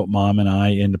trying to rope Mom and I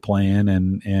into playing,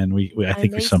 and I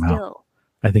think we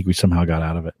somehow got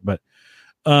out of it. But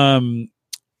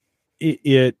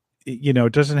it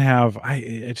doesn't have,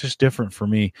 it's just different for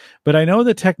me. But I know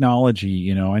the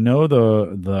technology, I know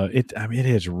it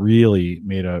has really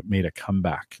made a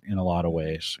comeback in a lot of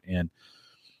ways. And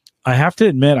I have to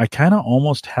admit, I kind of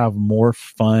almost have more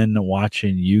fun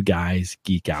watching you guys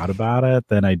geek out about it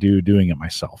than I do doing it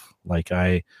myself. We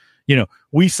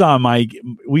saw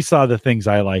the things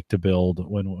I like to build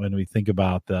when we think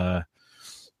about the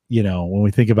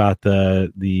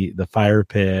fire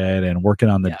pit and working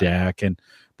on the deck. And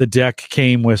the deck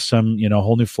came with some,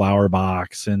 whole new flower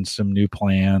box and some new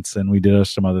plants, and we did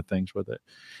some other things with it,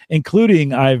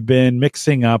 including I've been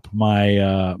mixing up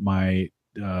my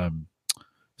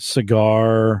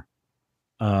cigar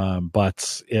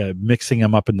butts, mixing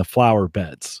them up in the flower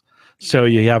beds, so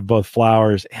you have both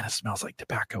flowers and it smells like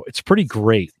tobacco. It's pretty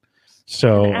great.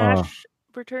 So ash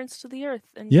returns to the earth,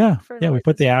 and we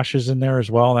put the ashes in there as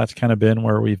well. That's kind of been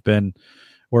where we've been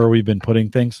putting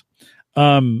things.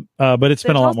 But it's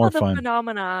been a lot more fun.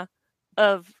 Phenomena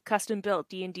of custom built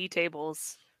D&D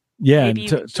tables. Yeah,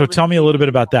 so tell me a little bit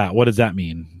about that. What does that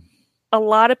mean? A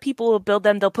lot of people will build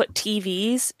them. They'll put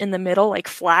TVs in the middle,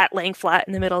 laying flat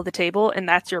in the middle of the table, and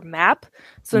that's your map.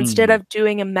 So instead of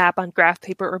doing a map on graph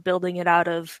paper or building it out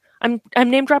of, I'm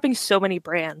name dropping so many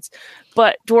brands,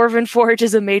 but Dwarven Forge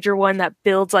is a major one that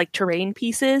builds terrain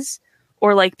pieces,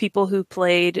 or people who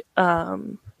played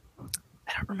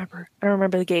I don't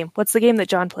remember the game. What's the game that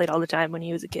John played all the time when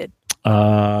he was a kid?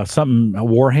 Something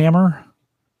Warhammer.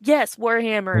 Yes,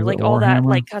 Warhammer, Was it like all that, Warhammer?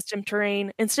 like custom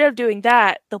terrain. Instead of doing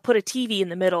that, they'll put a TV in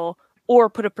the middle or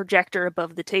put a projector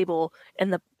above the table,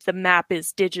 and the map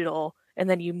is digital, and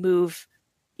then you move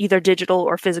either digital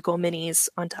or physical minis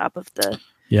on top of the.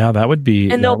 Yeah, that would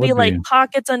be. And there'll be like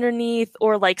pockets underneath,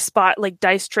 or like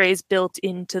dice trays built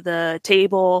into the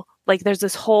table. Like there's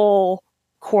this whole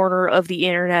corner of the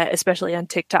internet, especially on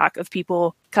TikTok, of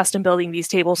people custom building these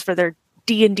tables for their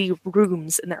D&D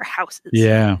rooms in their houses.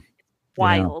 Yeah.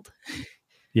 Wild.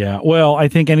 Yeah. Well, I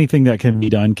think anything that can be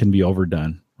done can be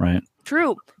overdone, right?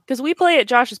 True. Because we play at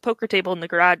Josh's poker table in the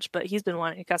garage, but he's been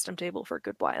wanting a custom table for a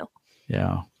good while.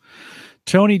 Yeah.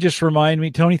 Tony just reminded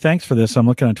me. Tony, thanks for this. I'm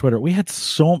looking on Twitter. We had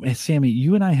Sammie,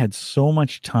 you and I had so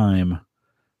much time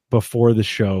before the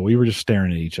show. We were just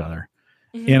staring at each other.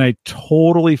 Mm-hmm. And I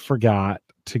totally forgot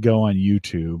to go on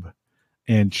YouTube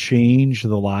and change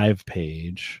the live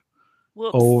page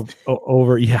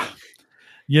over. Yeah.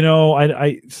 You know,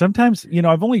 I sometimes, you know,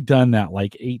 I've only done that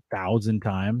like 8,000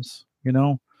 times, you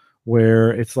know, where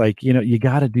it's like, you know, you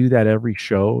got to do that every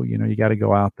show. You know, you got to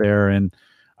go out there and,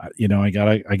 you know, I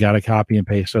gotta copy and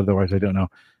paste. Otherwise I don't know.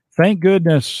 Thank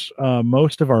goodness.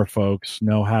 Most of our folks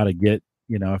know how to get,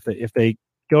 you know, if they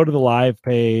go to the live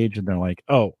page and they're like,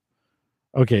 oh,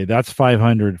 okay, that's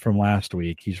 500 from last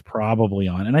week. He's probably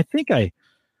on. And I think I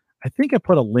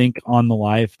put a link on the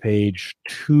live page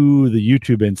to the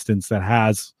YouTube instance that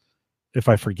has, if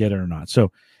I forget it or not.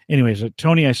 So anyways,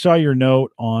 Tony, I saw your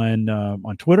note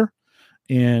on Twitter.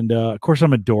 And of course,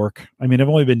 I'm a dork. I mean, I've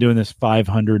only been doing this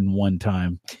 501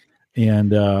 time,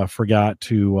 and forgot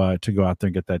to go out there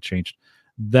and get that changed.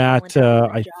 That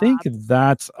I think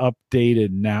that's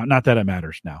updated now. Not that it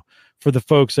matters now. For the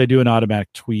folks, I do an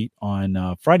automatic tweet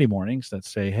on Friday mornings that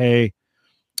say, "Hey,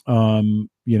 you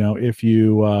know, if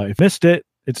you missed it,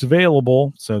 it's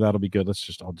available." So that'll be good.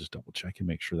 I'll just double check and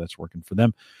make sure that's working for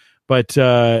them. But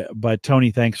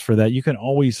Tony, thanks for that. You can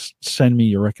always send me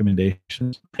your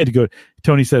recommendations. I had to go.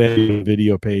 Tony said I had a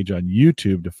video page on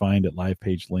YouTube to find it. Live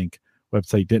page link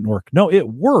website didn't work. No, it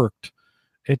worked.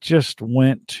 It just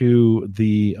went to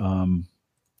the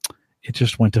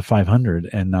 500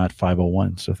 and not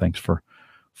 501. So thanks for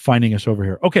finding us over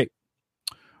here. Okay,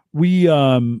 we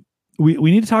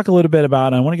need to talk a little bit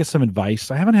about. I want to get some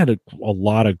advice. I haven't had a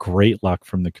lot of great luck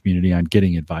from the community on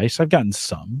getting advice. I've gotten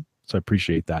some. So I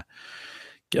appreciate that.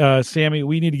 Sammie,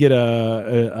 we need to get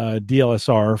a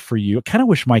DLSR for you. I kind of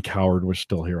wish Mike Howard was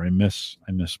still here. I miss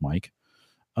Mike.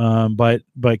 But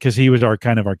because he was our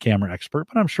camera expert,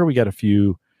 but I'm sure we got a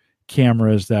few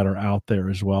cameras that are out there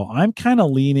as well. I'm kind of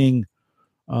leaning,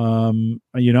 we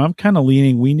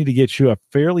need to get you a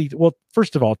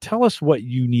first of all, tell us what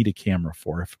you need a camera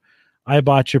for. If I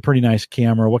bought you a pretty nice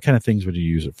camera, what kind of things would you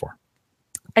use it for?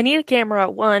 I need a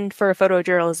camera, one, for a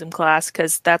photojournalism class,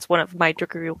 because that's one of my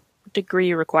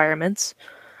degree requirements.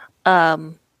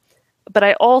 But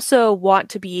I also want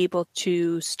to be able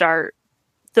to start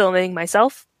filming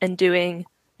myself and doing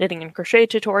knitting and crochet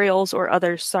tutorials or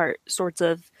other sorts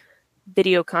of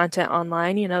video content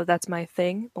online. You know, that's my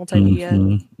thing,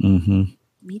 multimedia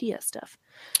media stuff.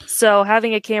 So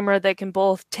having a camera that can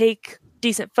both take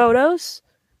decent photos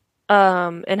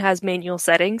and has manual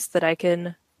settings that I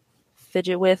can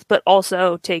fidget with, but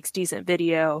also takes decent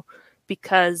video,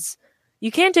 because you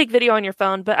can take video on your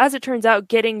phone, but as it turns out,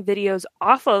 getting videos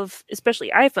off of especially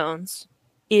iPhones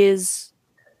is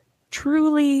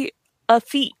truly a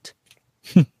feat.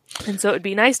 And so it'd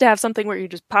be nice to have something where you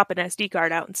just pop an SD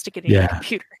card out and stick it in your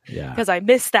computer. Yeah. Because I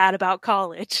miss that about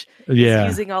college. Yeah.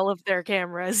 Using all of their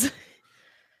cameras.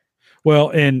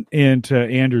 Well, and to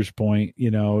Andrew's point,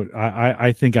 you know,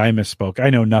 I think I misspoke.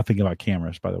 I know nothing about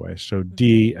cameras, by the way. So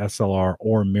DSLR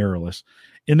or mirrorless.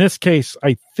 In this case,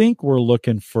 I think we're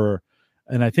looking for,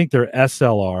 and I think they're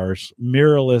SLRs,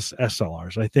 mirrorless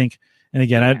SLRs. I think, and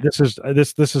again, this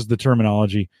is the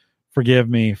terminology. Forgive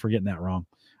me for getting that wrong.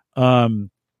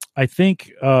 I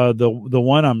think the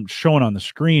one I'm showing on the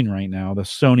screen right now, the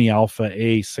Sony Alpha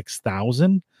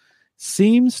A6000.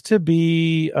 Seems to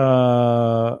be the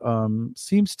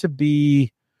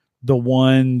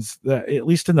ones that, at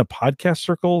least in the podcast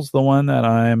circles, the one that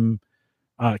I'm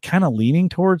kind of leaning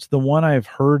towards, the one I've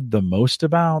heard the most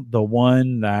about, the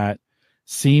one that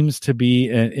seems to be,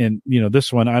 and you know,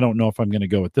 this one, I don't know if I'm going to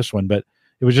go with this one, but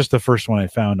it was just the first one I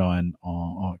found on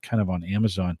kind of on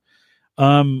Amazon.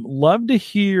 Love to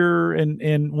hear,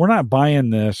 and we're not buying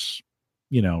this,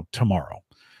 you know, tomorrow,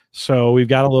 so we've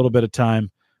got a little bit of time.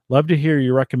 Love to hear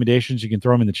your recommendations. You can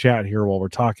throw them in the chat here while we're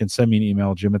talking. Send me an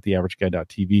email,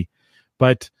 jim@theaverageguy.tv.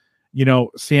 But,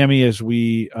 Sammie,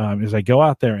 as I go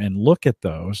out there and look at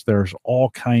those, there's all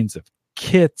kinds of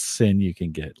kits, and you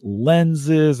can get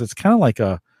lenses. It's kind of like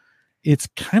a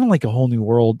whole new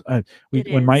world.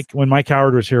 When Mike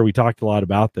Howard was here, we talked a lot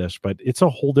about this, but it's a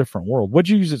whole different world. What'd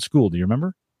you use at school? Do you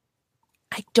remember?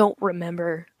 I don't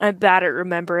remember. I'm bad at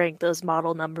remembering those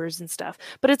model numbers and stuff.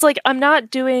 But it's like I'm not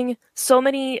doing. So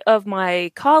many of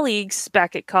my colleagues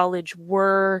back at college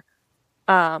were,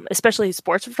 especially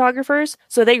sports photographers,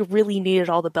 so they really needed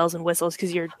all the bells and whistles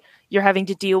because you're having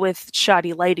to deal with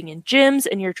shoddy lighting in gyms,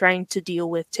 and you're trying to deal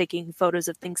with taking photos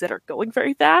of things that are going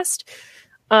very fast.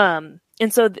 And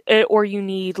so, or you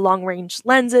need long range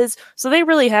lenses. So they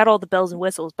really had all the bells and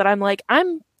whistles. But I'm like,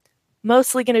 I'm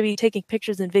mostly going to be taking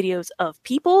pictures and videos of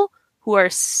people who are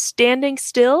standing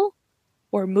still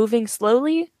or moving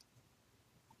slowly,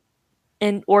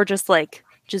 or just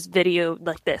video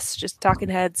like this, just talking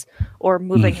heads or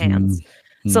moving hands.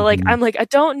 So I'm like, I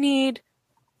don't need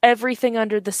everything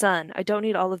under the sun. I don't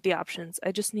need all of the options.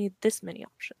 I just need this many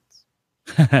options.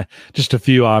 Just a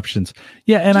few options.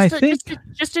 Yeah. And I think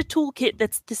just a toolkit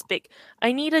that's this big.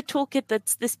 I need a toolkit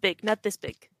that's this big, not this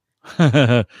big. For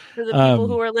the people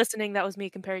who are listening, that was me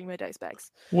comparing my dice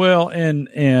bags. Well, and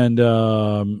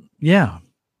yeah.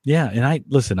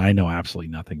 And I know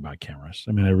absolutely nothing about cameras.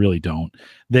 I mean, I really don't.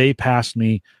 They passed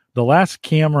me. The last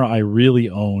camera I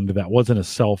really owned that wasn't a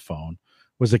cell phone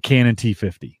was a Canon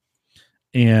T50.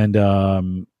 And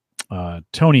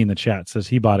Tony in the chat says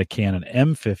he bought a Canon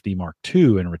M50 Mark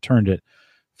II and returned it.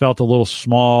 Felt a little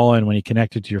small, and when he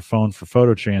connected to your phone for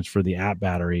photo transfer, the app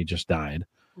battery just died.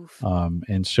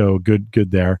 And so good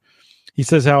there. He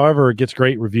says, however, it gets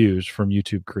great reviews from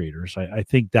YouTube creators. I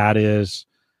think that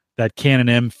Canon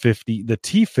M50, the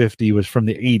T50 was from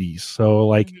the 80s.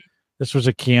 So this was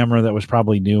a camera that was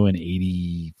probably new in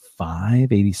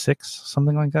 85, 86,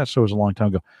 something like that. So it was a long time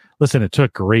ago. Listen, it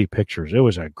took great pictures. It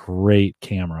was a great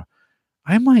camera.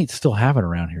 I might still have it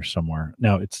around here somewhere.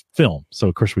 Now it's film, so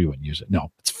of course we wouldn't use it.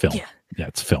 No, it's film. Yeah,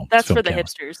 it's film. That's film for the camera.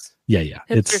 hipsters. Yeah.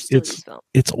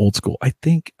 It's old school. I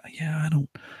think. Yeah,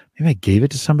 maybe I gave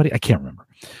it to somebody. I can't remember.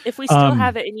 If we still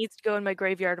have it, it needs to go in my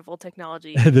graveyard of old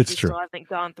technology. That's true. Still haven't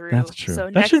gone through. That's true.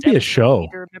 So that should be a show. We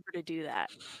need to remember to do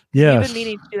that. Yeah, We've been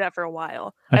meaning to do that for a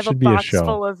while. That I have a should be a box show.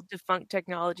 full of defunct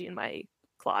technology in my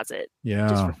closet. Yeah,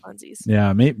 just for funsies.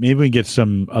 Yeah, maybe we can get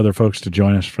some other folks to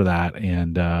join us for that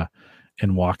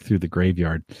and walk through the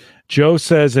graveyard. Joe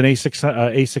says an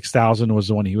A6000 was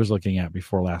the one he was looking at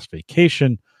before last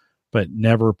vacation, but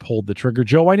never pulled the trigger.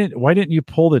 Joe, why didn't you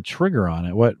pull the trigger on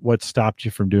it? What stopped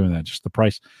you from doing that? Just the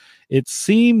price. It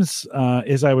seems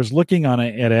as I was looking on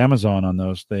it at Amazon on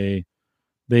those, they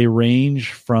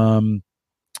range from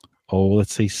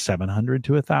let's say 700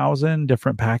 to 1,000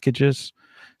 different packages.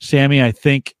 Sammie, I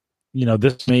think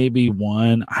this may be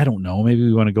one. I don't know. Maybe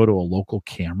we want to go to a local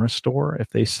camera store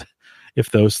if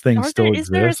those things still exist. Is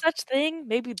there a such thing?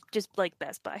 Maybe just like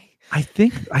Best Buy. I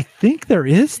think there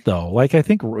is though. I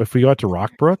think if we go out to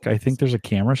Rockbrook, I think there's a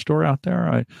camera store out there.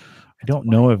 I don't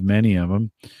know of many of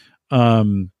them.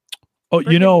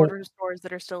 Mortar stores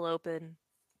that are still open.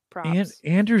 Props.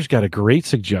 Andrew's got a great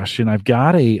suggestion. I've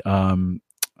got a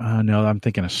no, I'm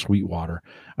thinking of Sweetwater.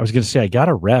 I was going to say I got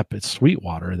a rep at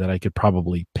Sweetwater that I could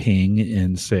probably ping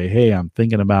and say, hey, I'm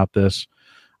thinking about this.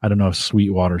 I don't know if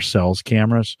Sweetwater sells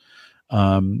cameras.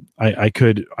 I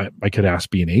could ask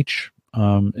B&H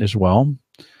as well.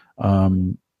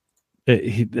 Tony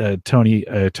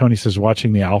says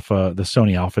watching the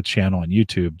Sony Alpha channel on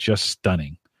YouTube, just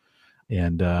stunning.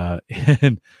 And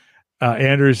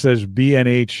Andrew says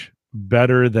B&H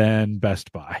better than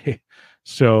Best Buy.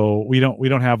 So we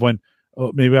don't have one.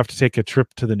 Oh, maybe we have to take a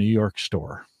trip to the New York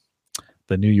store,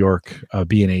 the New York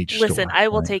B&H store. Listen, I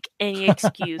will take any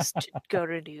excuse to go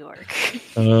to New York.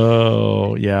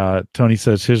 Oh yeah. Tony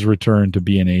says his return to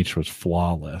B&H was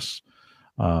flawless.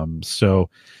 So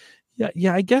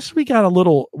yeah, I guess we got a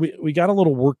little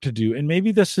work to do. And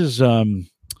maybe this is,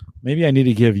 maybe I need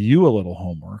to give you a little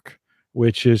homework,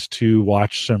 which is to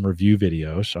watch some review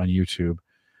videos on YouTube.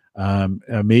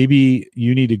 Maybe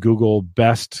you need to Google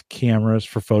best cameras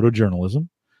for photojournalism,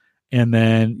 and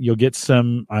then you'll get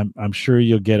some, I'm sure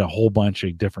you'll get a whole bunch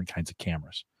of different kinds of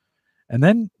cameras. And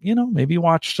then, maybe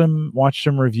watch some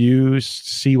reviews,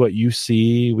 see what you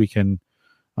see. We can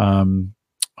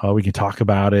talk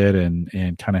about it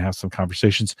and kind of have some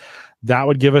conversations. That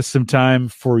would give us some time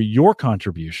for your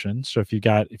contribution. So if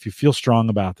you feel strong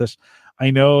about this,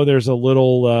 I know there's a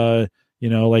little,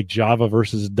 like Java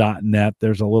versus .NET,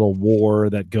 there's a little war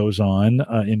that goes on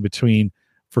in between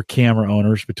for camera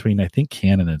owners between, I think,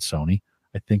 Canon and Sony.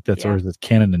 I think that's, or is it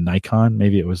Canon and Nikon?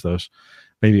 Maybe it was those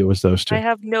two. I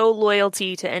have no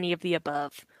loyalty to any of the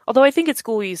above. Although I think at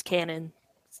school we use Canon.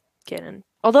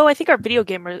 Although I think our video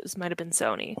gamers might have been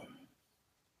Sony.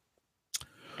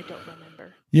 I don't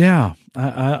remember. Yeah,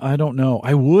 I don't know.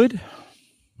 I would.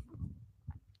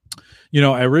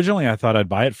 Originally I thought I'd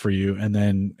buy it for you and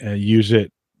then use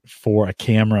it for a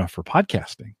camera for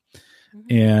podcasting. Mm-hmm.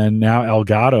 And now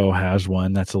Elgato has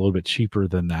one that's a little bit cheaper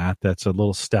than that. That's a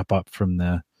little step up from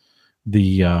the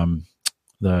Logitech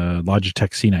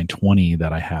C920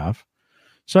 that I have.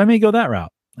 So I may go that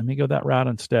route.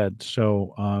 Instead.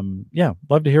 So,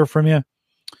 love to hear from you.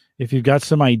 If you've got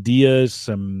some ideas,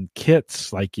 some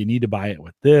kits, like you need to buy it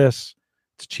with this,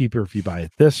 it's cheaper if you buy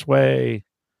it this way.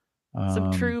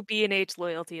 Some true B&H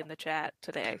loyalty in the chat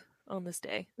today on this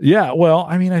day. Yeah. Well,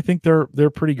 I mean, I think they're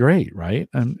pretty great. Right.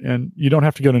 And you don't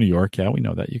have to go to New York. Yeah, we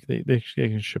know that they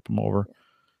can ship them over.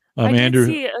 I Andrew,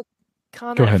 did see a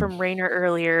comment from Rainer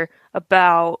earlier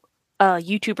about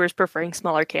YouTubers preferring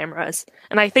smaller cameras.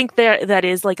 And I think that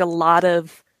is like a lot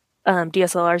of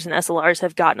DSLRs and SLRs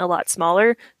have gotten a lot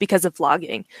smaller because of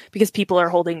vlogging, because people are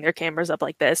holding their cameras up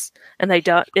like this and they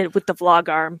don't with the vlog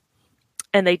arm,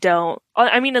 and they don't,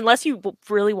 I mean, unless you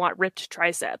really want ripped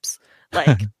triceps,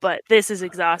 like, but this is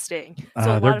exhausting.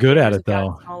 So they're good at it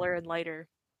though. Smaller and lighter.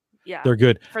 Yeah, they're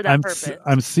good for that purpose.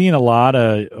 I'm seeing a lot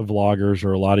of vloggers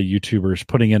or a lot of YouTubers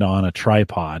putting it on a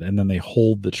tripod, and then they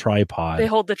hold the tripod. They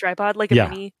hold the tripod like a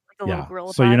mini, like a little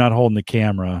gorilla. So you're not holding the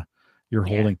camera; you're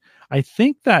holding. I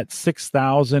think that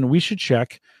 6,000. We should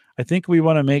check. I think we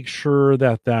want to make sure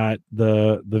that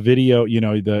the video, you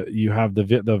have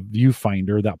the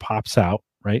viewfinder that pops out,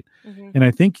 right? Mm-hmm. And I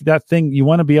think that thing, you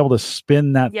want to be able to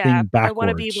spin that thing backwards. I want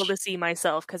to be able to see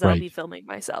myself because I'll be filming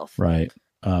myself. Right.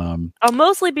 I'll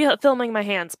mostly be filming my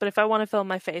hands, but if I want to film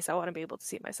my face, I want to be able to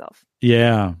see myself.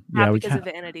 Yeah. Not because of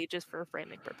vanity, just for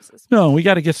framing purposes. No, we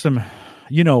got to get some,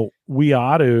 we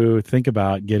ought to think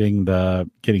about getting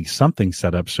something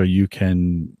set up so you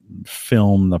can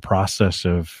film the process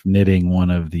of knitting one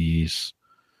of these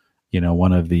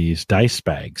dice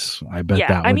bags. I bet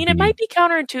that would it might be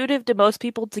counterintuitive to most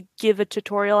people to give a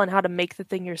tutorial on how to make the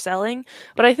thing you're selling,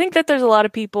 but I think that there's a lot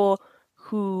of people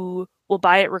who will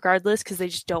buy it regardless because they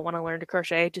just don't want to learn to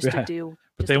crochet to do.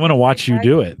 But they want to watch you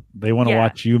do it. They want to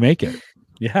watch you make it.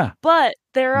 Yeah. But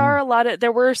there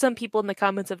were some people in the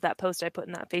comments of that post I put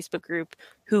in that Facebook group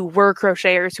who were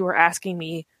crocheters who were asking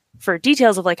me for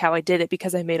details of like how I did it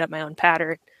because I made up my own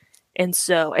pattern. And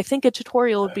so I think a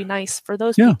tutorial would be nice for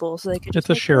those people. So they could. It's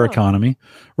a share economy,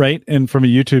 right? And from a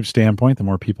YouTube standpoint, the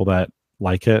more people that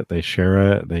like it, they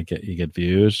share it, you get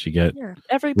views, you get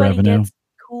everybody revenue. Gets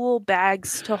cool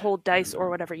bags to hold dice or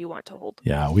whatever you want to hold.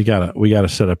 Yeah, we gotta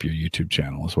set up your YouTube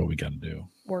channel is what we gotta do.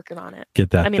 Working on it. Get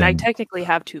that. I technically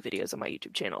have 2 videos on my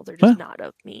YouTube channel. They're just not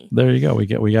of me. There you go.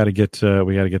 We gotta get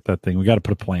that thing. We gotta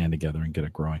put a plan together and get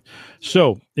it growing.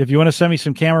 So if you want to send me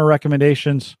some camera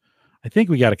recommendations, I think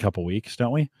we got a couple weeks,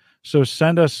 don't we? So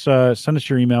send us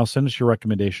your email, send us your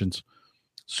recommendations.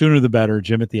 Sooner the better.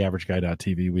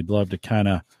 Jim@theaverageguy.tv. We'd love to kind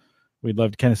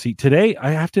of see. Today,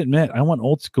 I have to admit, I went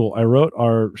old school. I wrote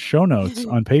our show notes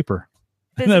on paper.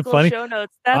 Isn't that funny? Show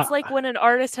notes. That's like when an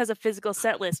artist has a physical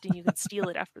set list and you can steal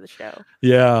it after the show.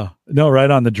 Yeah. No,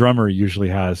 right on. The drummer usually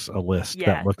has a list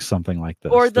that looks something like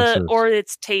this. Or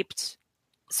it's taped.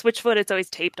 Switchfoot, it's always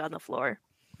taped on the floor.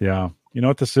 Yeah. You know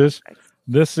what this is?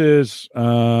 This is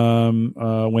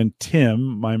when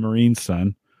Tim, my Marine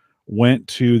son, went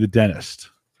to the dentist,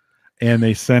 and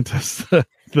they sent us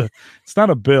it's not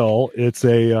a bill, it's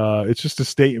just a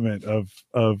statement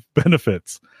of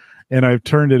benefits, and I've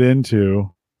turned it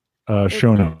into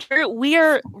show notes. We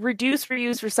are reduce,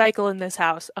 reuse, recycle in this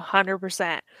house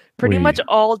 100%. Pretty much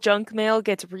all junk mail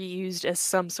gets reused as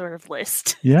some sort of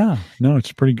list. Yeah, no,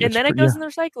 it's pretty good. And then it goes in the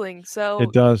recycling. So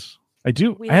it does. I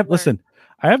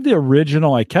have the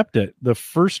original. I kept it the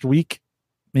first week,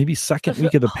 maybe second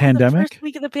week of the pandemic. The first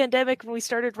week of the pandemic when we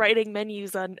started writing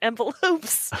menus on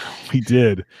envelopes. We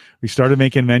did. We started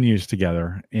making menus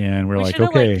together, and we're like,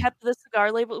 okay. Kept the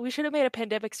cigar label. We should have made a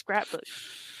pandemic scrapbook.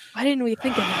 Why didn't we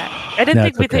think of that? I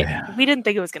didn't we didn't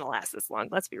think it was going to last this long.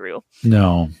 Let's be real.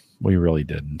 No, we really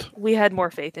didn't. We had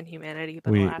more faith in humanity,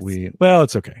 but well,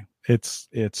 it's okay. It's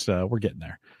we're getting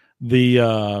there.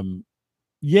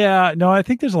 I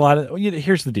think there's a lot of.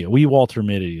 Here's the deal: we Walter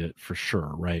Mitty it for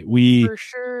sure, right? For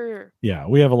sure. Yeah,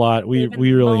 we have a lot. We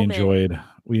really enjoyed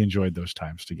those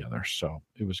times together, so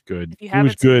it was good. If you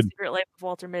haven't seen Secret Life of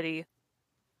Walter Mitty,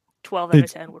 12 out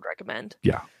of 10 would recommend.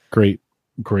 Yeah, great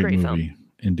movie film.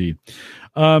 Indeed.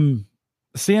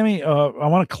 Sammie, I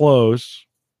want to close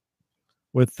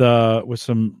with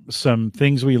some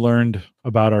things we learned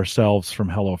about ourselves from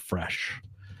HelloFresh.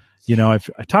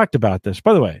 I talked about this.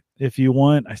 By the way, if you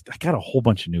want, I got a whole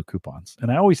bunch of new coupons,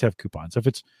 and I always have coupons. If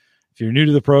you're new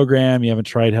to the program, you haven't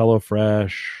tried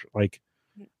HelloFresh, like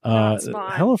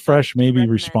HelloFresh may be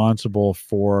responsible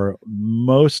for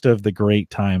most of the great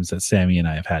times that Sammie and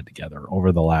I have had together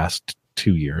over the last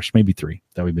 2 years, maybe 3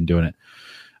 that we've been doing it.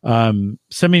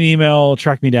 Send me an email,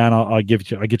 track me down. I'll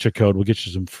get you a code. We'll get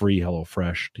you some free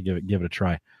HelloFresh to give it a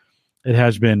try. It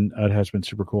has been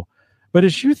super cool. But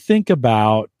as you think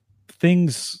about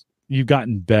things you've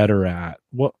gotten better at,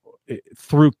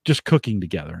 through just cooking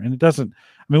together, and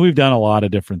we've done a lot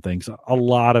of different things. A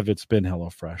lot of it's been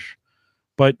HelloFresh.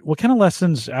 But what kind of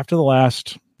lessons after the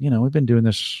last, we've been doing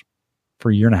this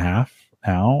for a year and a half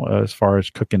now, as far as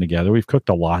cooking together. We've cooked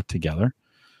a lot together.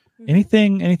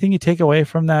 Anything you take away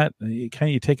from that? You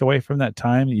take away from that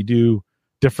time that you do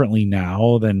differently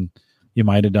now than you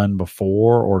might have done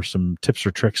before, or some tips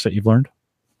or tricks that you've learned?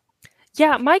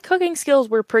 Yeah, my cooking skills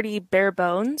were pretty bare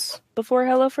bones before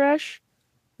HelloFresh.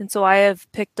 And so I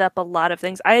have picked up a lot of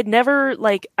things. I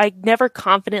never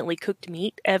confidently cooked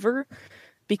meat ever,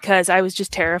 because I was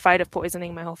just terrified of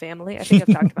poisoning my whole family. I think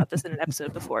I've talked about this in an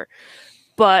episode before.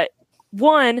 But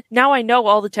now I know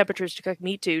all the temperatures to cook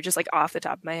meat to, just like off the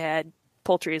top of my head.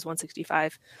 Poultry is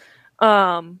 165.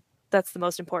 That's the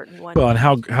most important one. Well, and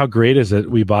how great is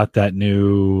it? We bought that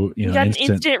new, we got an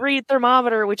instant read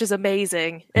thermometer, which is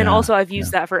amazing. And also I've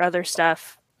used that for other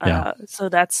stuff. So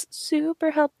that's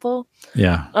super helpful.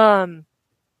 Yeah.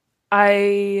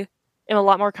 I am a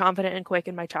lot more confident and quick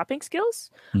in my chopping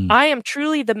skills. I am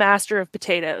truly the master of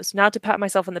potatoes. Not to pat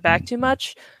myself on the back too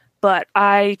much, but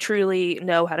I truly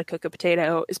know how to cook a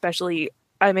potato. Especially,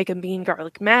 I make a mean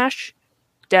garlic mash.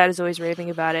 Dad is always raving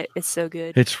about it. It's so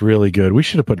good. It's really good. We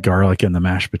should have put garlic in the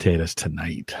mashed potatoes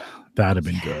tonight. That'd have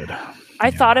been good.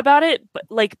 I thought about it, but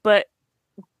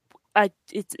I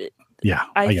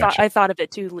thought of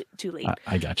it too late.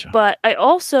 I gotcha. But I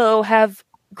also have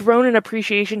grown an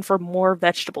appreciation for more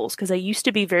vegetables, because I used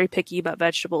to be very picky about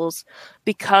vegetables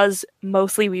because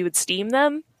mostly we would steam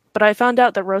them. But I found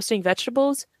out that roasting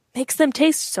vegetables makes them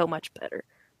taste so much better.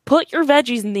 Put your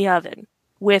veggies in the oven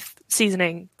with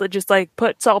seasoning. Just like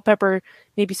put salt, pepper,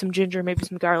 maybe some ginger, maybe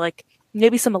some garlic,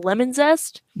 maybe some lemon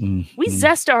zest. We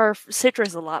zest our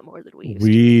citrus a lot more than we used to.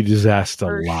 We zest a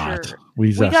lot. Sure.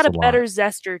 We got a better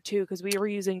zester too, because we were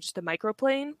using just a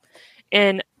microplane.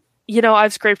 And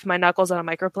I've scraped my knuckles on a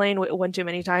microplane one too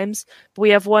many times. But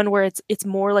we have one where it's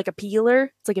more like a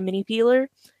peeler. It's like a mini peeler.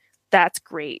 That's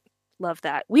great. Love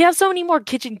that. We have so many more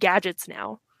kitchen gadgets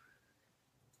now.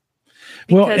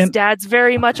 Because Dad's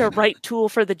very much a right tool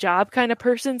for the job kind of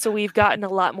person. So we've gotten a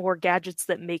lot more gadgets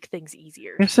that make things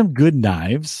easier. There's some good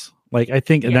knives. Like, I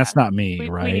think, and that's not me,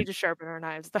 right? We need to sharpen our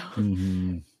knives, though.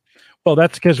 Mm-hmm. Well,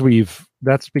 that's because we've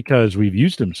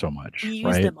used them so much. We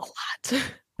use them a lot.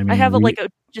 I have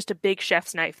just a big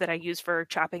chef's knife that I use for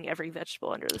chopping every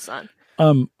vegetable under the sun.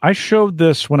 I showed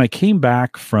this when I came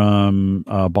back from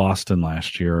Boston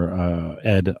last year.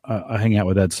 I hung out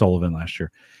with Ed Sullivan last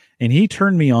year, and he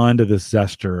turned me on to this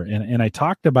zester, and I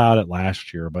talked about it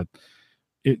last year, but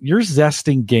your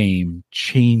zesting game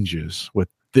changes with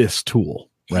this tool,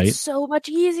 right? It's so much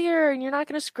easier, and you're not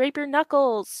going to scrape your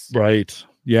knuckles. Right.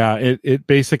 Yeah. It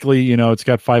basically, it's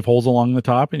got 5 holes along the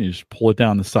top, and you just pull it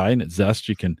down the side, and it zests.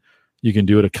 You can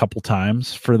do it a couple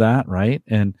times for that, right?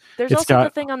 And there's also the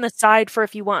thing on the side for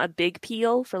if you want a big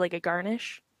peel for like a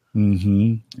garnish.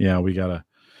 Mm-hmm. Yeah,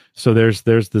 so there's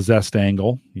the zest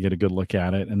angle. You get a good look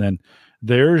at it, and then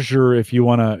there's your if you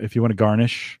want to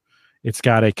garnish. It's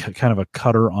got a kind of a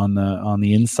cutter on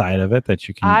the inside of it that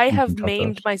you can. I have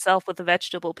maimed myself with a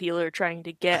vegetable peeler trying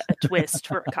to get a twist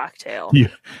for a cocktail.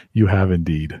 You have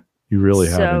indeed. You really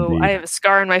have. So I have a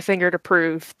scar on my finger to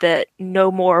prove that no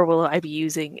more will I be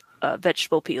using a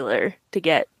vegetable peeler to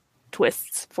get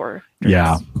twists for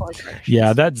drinks.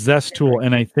 Yeah, that zest tool,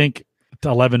 and I think it's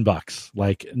 $11,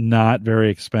 like not very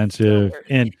expensive.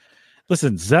 And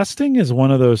listen, zesting is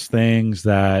one of those things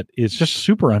that is just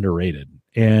super underrated,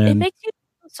 and it makes you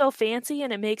feel so fancy,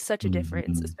 and it makes such a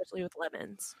difference, especially with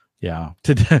lemons. Yeah,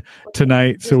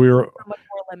 tonight. So we were so much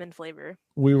more lemon flavor.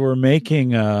 We were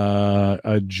making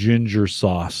a ginger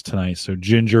sauce tonight. So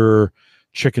ginger,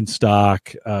 chicken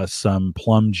stock, some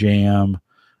plum jam.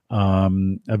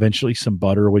 Eventually, some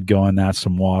butter would go in that.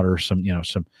 Some water. Some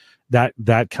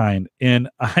that kind. And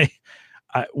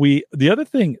the other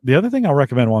thing I'll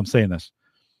recommend while I'm saying this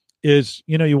is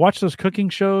you watch those cooking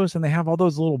shows and they have all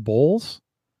those little bowls.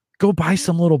 Go buy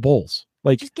some little bowls.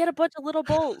 Like just get a bunch of little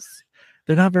bowls.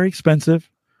 They're not very expensive.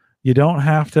 You don't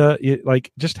have to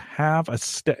just have a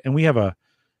and we have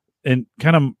and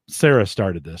kind of Sarah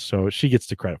started this, so she gets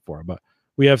the credit for it, but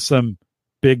we have some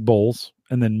big bowls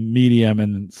and then medium,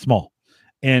 and then small.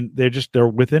 And they're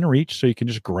within reach, so you can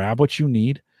just grab what you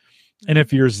need. And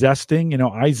if you're zesting,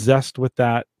 I zest with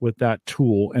that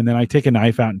tool, and then I take a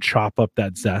knife out and chop up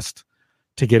that zest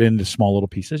to get into small little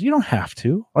pieces. You don't have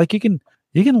to. Like you can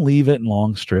leave it in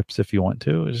long strips if you want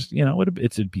to. It's just,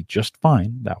 it'd be just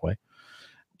fine that way.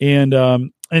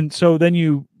 And so then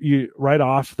you right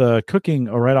off the cooking,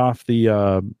 or right off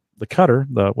the cutter,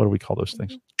 what do we call those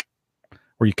things?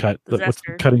 Where you cut what's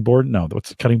the cutting board? No, what's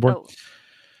the cutting board? Oh,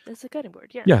 it's a cutting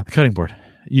board. Yeah. Yeah, the cutting board.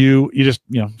 You just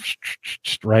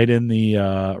right in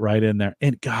there.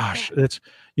 And gosh, it's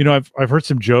I've heard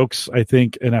some jokes, I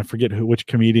think, and I forget which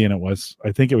comedian it was.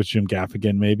 I think it was Jim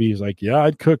Gaffigan. Maybe he's like, yeah,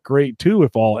 I'd cook great too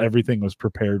if everything was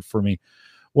prepared for me.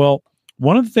 Well,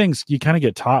 one of the things you kind of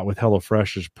get taught with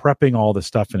HelloFresh is prepping all the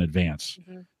stuff in advance.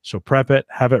 Mm-hmm. So prep it,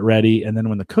 have it ready, and then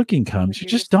when the cooking comes, you're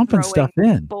just dumping stuff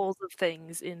in. Bowls of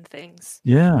things in things.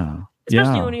 Yeah.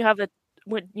 Especially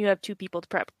when you have two people to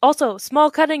prep. Also, small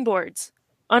cutting boards,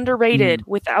 underrated,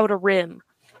 without a rim,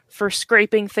 for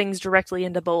scraping things directly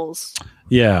into bowls.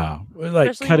 Yeah,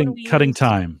 like cutting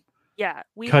time. Yeah,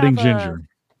 cutting ginger,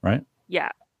 right? Yeah,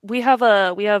 we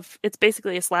have it's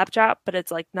basically a slap chop, but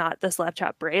it's like not the slap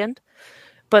chop brand.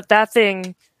 But that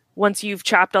thing, once you've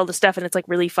chopped all the stuff and it's like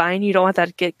really fine, you don't want that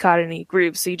to get caught in any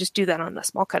grooves. So you just do that on the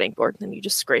small cutting board, and then you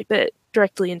just scrape it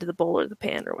directly into the bowl or the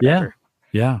pan or whatever.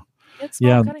 Yeah. It's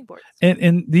small cutting boards.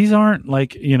 And these aren't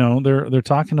like, they're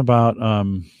talking about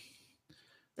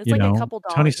it's like a couple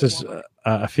dollars. Tony says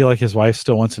I feel like his wife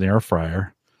still wants an air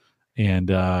fryer,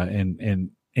 and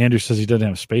Andrew says he doesn't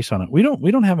have space on it. We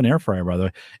don't have an air fryer, by the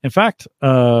way. In fact,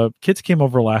 kids came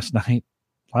over last night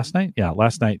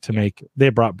to make, they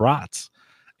brought brats,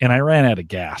 and I ran out of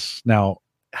gas. Now,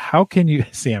 how can you,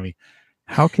 Sammie,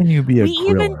 how can you be a griller? We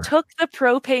even took the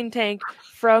propane tank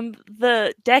from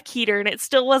the deck heater, and it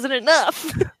still wasn't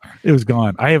enough. It was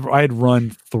gone. I had run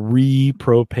 3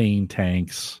 propane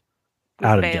tanks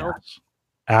out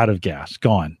of gas,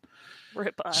 gone.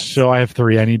 Rip us. So I have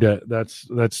 3. I need to. That's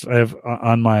I have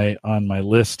on my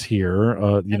list here.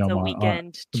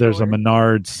 There's a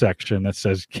Menards section that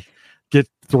says get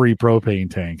 3 propane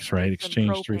tanks. Right,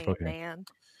 exchange 3 propane. Man.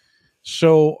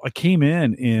 So I came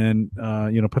in and,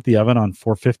 put the oven on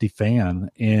 450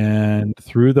 fan and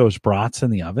threw those brats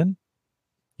in the oven.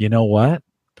 You know what?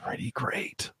 Pretty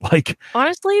great. Like,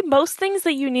 honestly, most things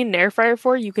that you need an air fryer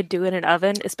for, you could do in an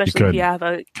oven, especially if you have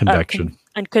a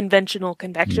conventional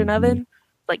convection oven,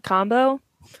 like combo.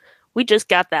 We just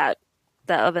got that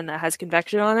oven that has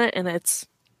convection on it, and it's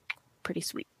pretty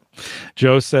sweet.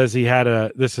 Joe says he had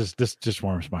this just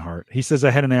warms my heart. He says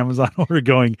I had an Amazon order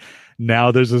going,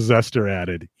 now there's a zester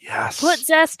added. Yes. Put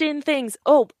zest in things.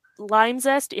 Oh, lime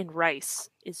zest in rice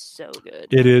is so good.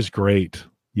 It is great.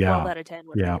 Yeah. 12 out of 10.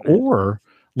 Yeah. Or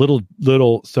little,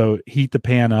 so heat the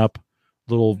pan up,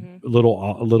 little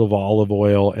olive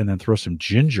oil, and then throw some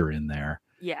ginger in there.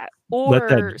 Yeah. Or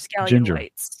scallion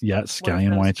whites. Yeah.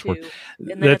 Scallion whites.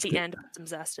 And then at the end, put some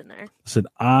zest in there. Listen,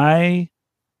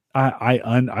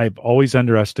 I've always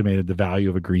underestimated the value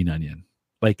of a green onion.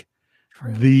 Like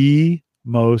the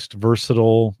most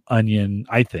versatile onion,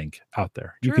 I think, out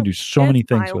there. You can do so many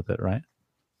things with it, right?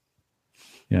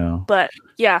 Yeah. But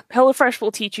yeah, HelloFresh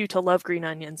will teach you to love green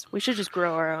onions. We should just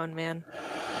grow our own, man.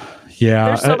 Yeah.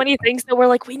 There's so many things that we're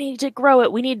like, we need to grow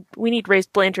it. We need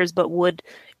raised planters, but wood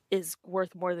is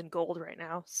worth more than gold right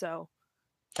now. So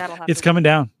that'll happen. It's coming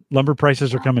down. Lumber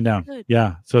prices are coming down. Good.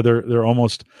 Yeah. So they're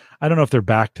almost, I don't know if they're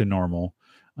back to normal.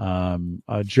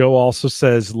 Joe also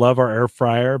says, love our air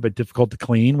fryer, but difficult to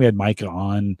clean. We had Micah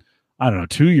on, I don't know,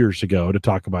 2 years ago to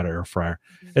talk about our air fryer.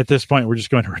 Mm-hmm. At this point, we're just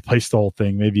going to replace the whole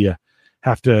thing. Maybe you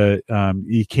have to,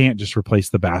 you can't just replace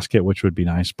the basket, which would be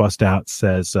nice. Bust Out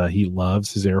says he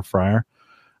loves his air fryer.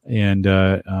 And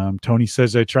Tony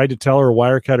says, I tried to tell her,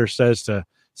 wire cutter says to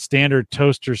standard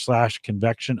toaster /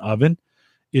 convection oven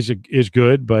is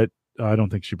good, but I don't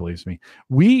think she believes me.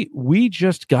 We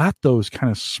just got those kind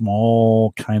of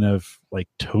small, kind of like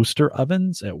toaster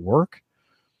ovens at work.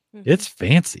 Mm-hmm. It's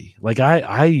fancy. Like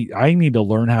I need to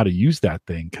learn how to use that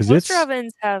thing because toaster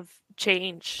ovens have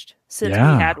changed since we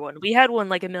had one. We had one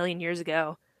like a million years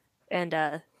ago, and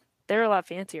they're a lot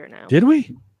fancier now. Did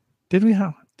we?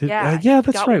 Yeah,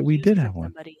 that's right. We did have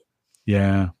one.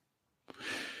 Yeah.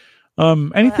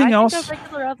 Anything else? A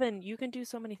regular oven, you can do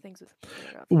so many things with a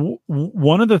regular oven.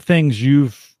 One of the things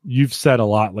you've said a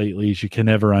lot lately is you can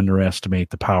never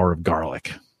underestimate the power of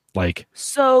garlic. Like,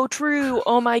 so true.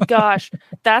 Oh my gosh.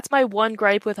 That's my one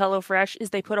gripe with HelloFresh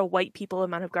is they put a white people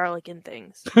amount of garlic in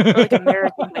things. Or like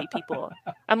American white people.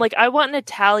 I'm like, I want an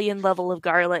Italian level of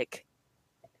garlic.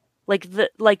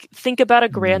 Think about a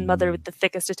grandmother with the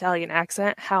thickest Italian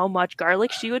accent, how much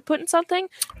garlic she would put in something.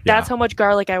 That's how much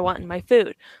garlic I want in my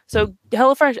food. So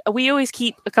HelloFresh, we always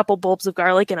keep a couple bulbs of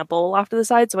garlic in a bowl off to the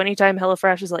side. So anytime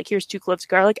HelloFresh is like, here's 2 cloves of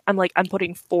garlic, I'm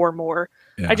putting 4 more.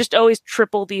 I just always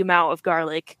triple the amount of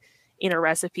garlic in a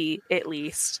recipe at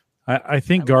least. I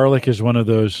think garlic is one of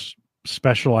those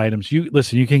special items. You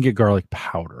can get garlic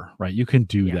powder, right? You can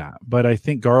do that. But I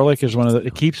think garlic is one of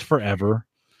it keeps forever.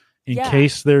 In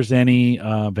case there's any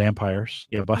vampires.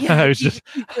 I was just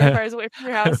vampires away from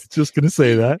your house. I was just going to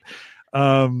say that.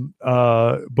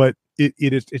 But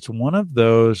it's one of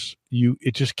those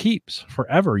it just keeps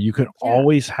forever. You can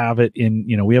always have it in,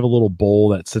 we have a little bowl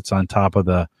that sits on top of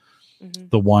the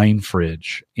wine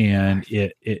fridge, and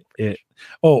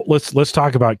let's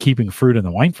talk about keeping fruit in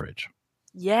the wine fridge.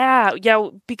 Yeah,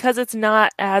 because it's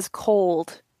not as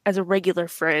cold as a regular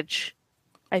fridge,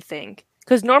 I think.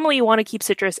 Because normally you want to keep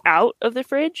citrus out of the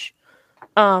fridge.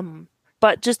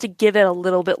 But just to give it a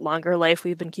little bit longer life,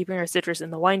 we've been keeping our citrus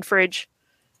in the wine fridge,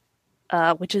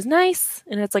 which is nice.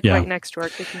 And it's right next to our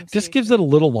kitchen. Just gives it a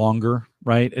little longer,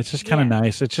 right? It's just kind of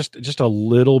nice. It's just a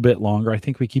little bit longer. I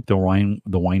think we keep the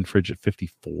wine fridge at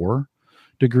 54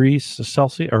 degrees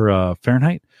Celsius or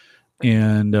Fahrenheit.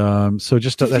 And so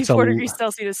just that's 54 degrees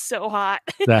Celsius is so hot.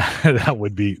 that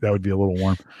would be a little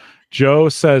warm. Joe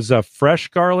says fresh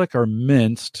garlic or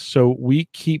minced. So we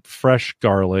keep fresh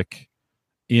garlic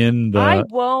in the.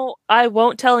 I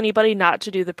won't tell anybody not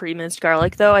to do the pre-minced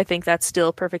garlic, though. I think that's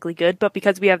still perfectly good. But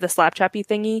because we have the slap choppy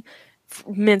thingy,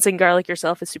 mincing garlic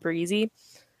yourself is super easy.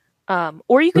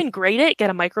 Or you can grate it, get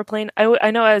a microplane.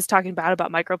 I know I was talking bad about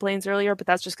microplanes earlier, but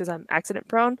that's just because I'm accident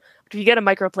prone. But if you get a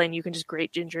microplane, you can just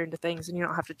grate ginger into things and you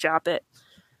don't have to chop it.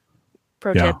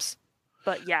 Pro tips.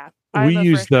 But we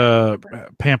use the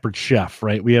Pampered Chef,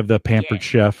 right? We have the Pampered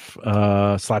Chef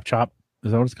slap chop.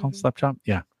 Is that what it's called? Slap chop?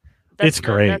 Yeah. It's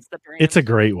great. It's a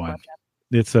great one.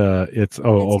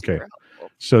 Okay.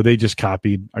 So they just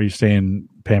copied. Are you saying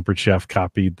Pampered Chef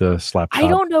copied the slap chop? I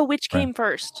don't know which came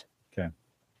first. Okay.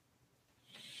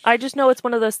 I just know it's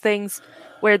one of those things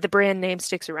where the brand name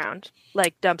sticks around,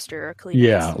 like Dumpster or Kleenex.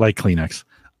 Yeah, like Kleenex.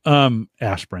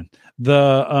 Aspirin.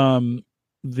 The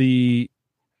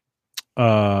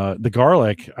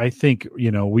garlic, I think,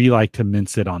 we like to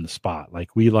mince it on the spot.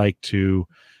 Like we like to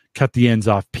cut the ends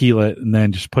off, peel it, and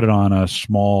then just put it on a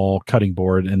small cutting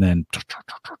board and then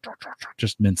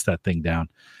just mince that thing down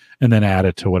and then add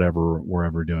it to whatever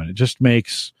we're doing. It just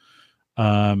makes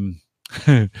I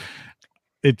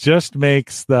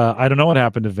don't know what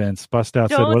happened to Vince. Bust out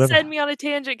said whatever. Don't send me on a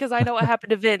tangent because I know what happened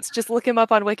to Vince. Just look him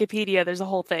up on Wikipedia. There's a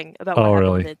whole thing about what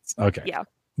happened to Vince. Okay. Yeah.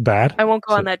 Bad? I won't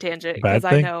go on that tangent because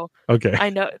I know. Okay. I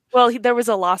know. Well, there was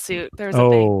a lawsuit. There was a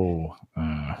thing.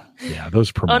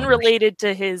 Those promoters. Unrelated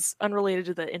to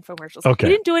the infomercials. Okay.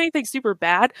 He didn't do anything super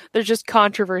bad. There's just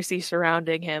controversy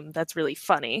surrounding him that's really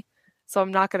funny. So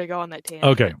I'm not going to go on that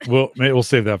tangent. Okay. Well, maybe we'll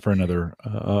save that for another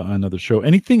show.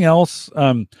 Anything else?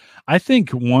 I think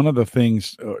one of the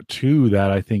things too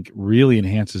that I think really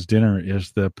enhances dinner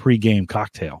is the pregame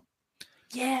cocktail.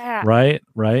 Yeah. Right.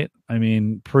 I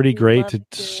mean, pretty great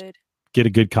to get a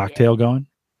good cocktail going.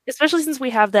 Especially since we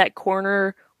have that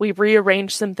corner. We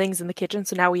rearranged some things in the kitchen.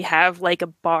 So now we have like a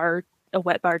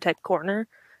wet bar type corner.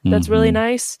 That's really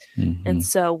nice. Mm-hmm. And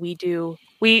so we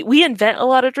invent a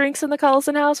lot of drinks in the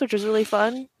Collison house, which is really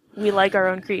fun. We like our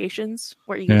own creations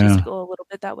where you can just go a little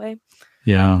bit that way.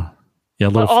 Yeah.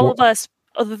 But all of us,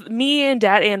 me and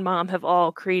Dad and Mom have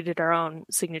all created our own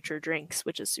signature drinks,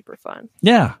 which is super fun.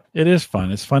 Yeah, it is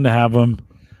fun. It's fun to have them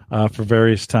for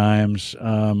various times.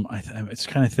 I just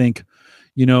kind of think,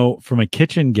 from a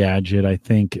kitchen gadget, I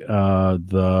think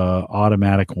the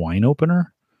automatic wine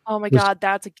opener. Oh my God,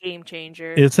 that's a game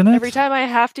changer. Isn't it? Every time I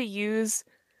have to use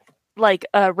like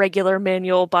a regular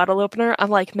manual bottle opener, I'm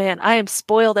like, man, I am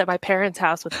spoiled at my parents'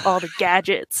 house with all the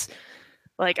gadgets.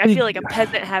 Like, I feel like a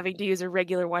peasant having to use a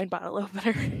regular wine bottle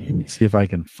opener. Let me see if I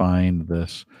can find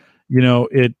this.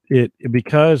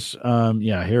 Because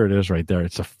here it is right there.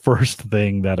 It's the first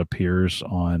thing that appears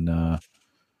on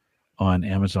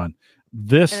Amazon.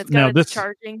 This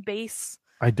charging base.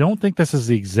 I don't think this is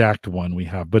the exact one we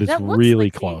have, but it's really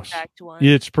close.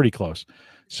 It's pretty close.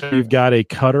 So you've got a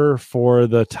cutter for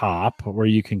the top where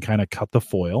you can kind of cut the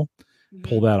foil,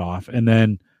 pull that off, and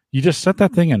then you just set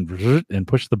that thing and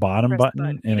push the bottom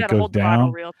button, and it goes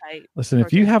down. Real tight. Listen,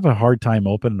 if you have a hard time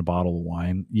opening a bottle of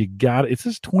wine, it's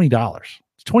just $20.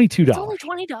 It's $22. It's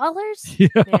only $20. Yeah.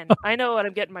 Man, I know what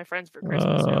I'm getting my friends for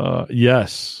Christmas.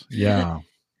 Yes. Yeah.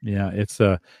 Yeah, it's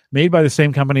made by the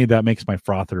same company that makes my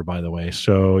frother, by the way.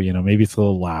 So, maybe it's a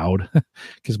little loud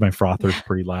because my frother is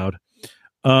pretty loud.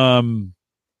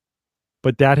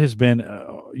 but that has been,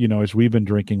 as we've been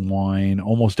drinking wine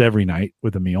almost every night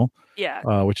with a meal,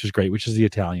 Yeah. which is great, which is the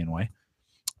Italian way.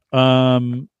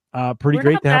 Pretty We're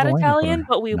great not to have that a wine with Italian, her.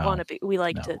 but we No, want to be. We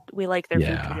like their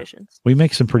food traditions. we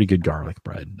make some pretty good garlic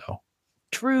bread though.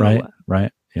 True.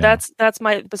 Right. Yeah. That's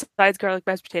my, besides garlic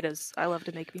mashed potatoes, I love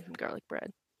to make me some garlic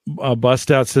bread.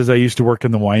 Bust Out says, I used to work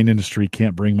in the wine industry.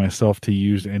 Can't bring myself to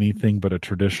use anything but a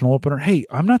traditional opener. Hey,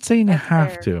 I'm not saying you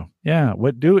have to. Yeah.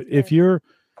 Do it. If you're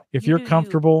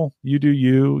comfortable, you do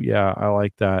you. Yeah. I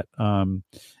like that.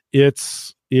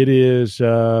 It is,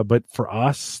 but for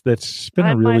us, that's been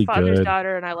I'm a really my father's good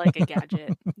daughter and I like a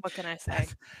gadget. What can I say?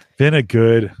 been a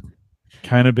good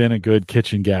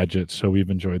kitchen gadget. So we've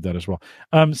enjoyed that as well.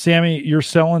 Sammie, you're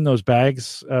selling those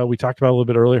bags. We talked about a little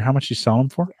bit earlier. How much you sell them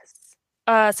for? Yes.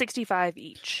 65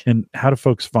 each. And how do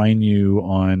folks find you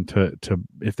on to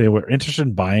if they were interested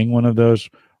in buying one of those,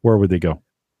 where would they go?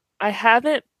 I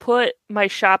haven't put my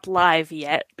shop live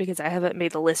yet because I haven't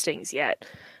made the listings yet.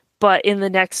 But in the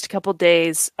next couple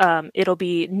days, it'll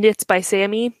be Knits by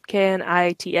Sammie,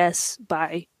 Knits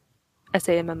by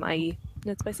Sammie.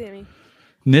 Knits by Sammie.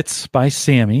 Knits by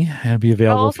Sammie. It'll be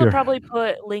available. I'll also probably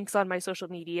put links on my social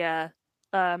media.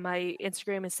 My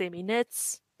Instagram is Sammie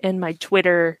Knits. And my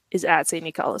Twitter is at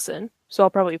Sammie Collison. So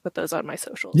I'll probably put those on my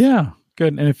socials. Yeah,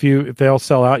 good. And if they all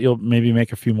sell out, you'll maybe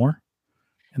make a few more.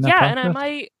 And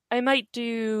I might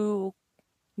do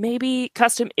maybe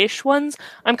custom-ish ones.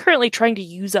 I'm currently trying to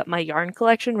use up my yarn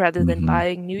collection rather than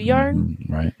buying new yarn.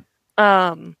 Right.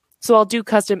 So I'll do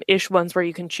custom-ish ones where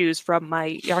you can choose from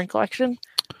my yarn collection.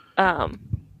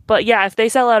 But yeah, if they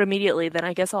sell out immediately, then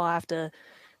I guess I'll have to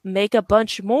make a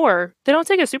bunch more. They don't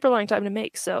take a super long time to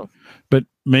make, so. But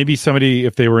maybe somebody,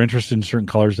 if they were interested in certain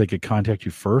colors, they could contact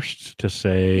you first to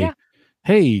say,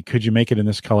 hey, could you make it in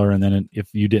this color? And then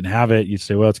if you didn't have it, you'd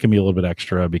say, well, it's gonna be a little bit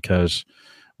extra because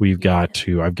I've got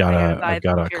to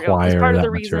acquire part of that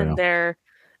the reason material.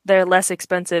 They're less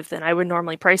expensive than I would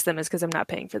normally price them is because I'm not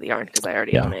paying for the yarn because I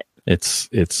already own it. It's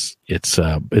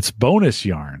bonus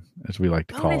yarn, as we like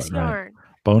to call it, yarn. Right?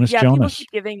 Bonus Jonas. People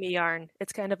keep giving me yarn.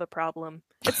 It's kind of a problem.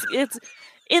 It's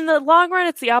in the long run,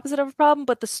 it's the opposite of a problem,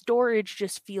 but the storage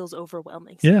just feels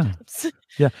overwhelming sometimes.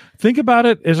 Yeah. Think about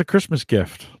it as a Christmas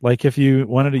gift. Like if you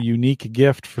wanted a unique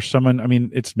gift for someone, I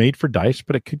mean, it's made for dice,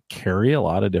 but it could carry a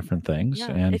lot of different things. Yeah.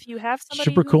 And if you have somebody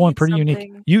super cool and pretty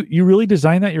unique. You really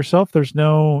designed that yourself? I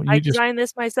designed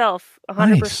this myself,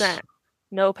 100%. Nice.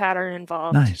 No pattern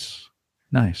involved. Nice.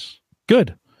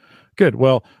 Good.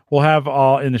 Well, we'll have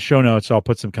all in the show notes. I'll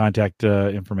put some contact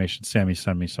information. Sammie,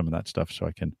 send me some of that stuff so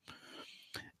I can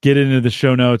get into the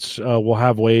show notes. We'll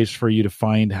have ways for you to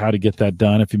find how to get that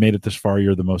done. If you made it this far,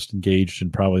 you're the most engaged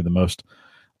and probably the most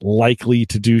likely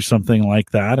to do something like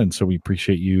that. And so we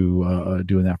appreciate you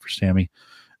doing that for Sammie.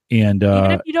 And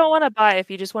even if you don't want to buy,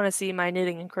 if you just want to see my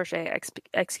knitting and crochet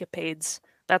escapades,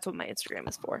 that's what my Instagram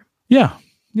is for. Yeah.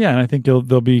 And I think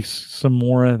there'll be some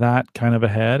more of that kind of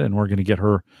ahead, and we're going to get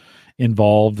her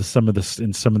involved in some of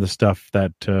the stuff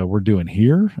that we're doing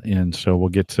here, and so we'll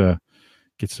get some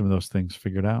of those things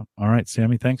figured out. All right,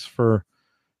 Sammie, thanks for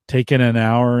taking an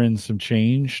hour and some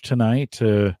change tonight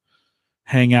to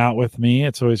hang out with me.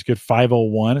 It's always good.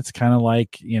 501. It's kind of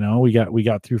like, we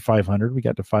got through 500. We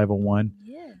got to 501.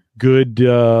 Yeah. Good.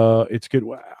 It's good.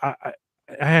 I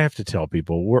have to tell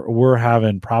people we're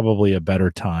having probably a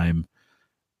better time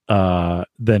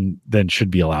than should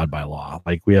be allowed by law.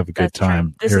 Like we have a good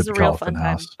time. This here is at a the real Collison fun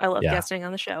House. time. I love guesting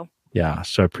on the show. Yeah.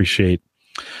 So I appreciate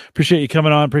you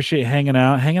coming on. Appreciate you hanging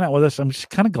out with us. I'm just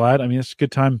kind of glad. I mean, it's a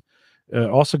good time.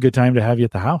 Also good time to have you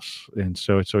at the house. And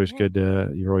so it's always good.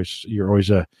 You're always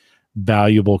a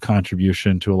valuable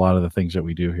contribution to a lot of the things that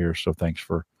we do here. So thanks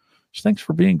for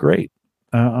being great.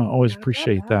 I always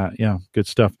appreciate that. Yeah, good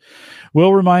stuff.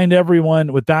 We'll remind everyone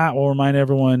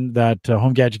that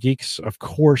Home Gadget Geeks, of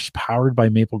course, powered by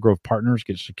Maple Grove Partners,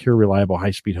 get secure, reliable,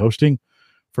 high-speed hosting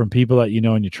from people that you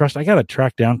know and you trust. I got to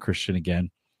track down Christian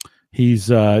again. He's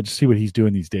just see what he's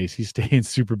doing these days. He's staying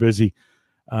super busy.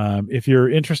 If you're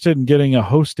interested in getting a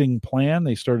hosting plan,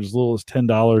 they start as little as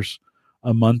 $10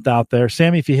 a month out there.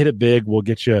 Sammie, if you hit it big, we'll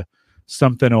get you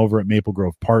something over at Maple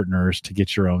Grove Partners to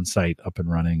get your own site up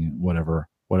and running, whatever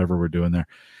we're doing there.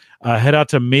 Head out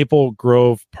to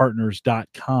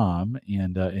maplegrovepartners.com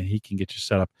and he can get you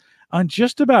set up on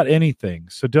just about anything.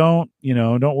 So don't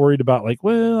worry about like,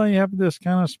 well, I have this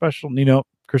kind of special,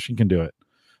 Christian can do it.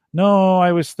 No,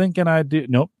 I was thinking I'd do.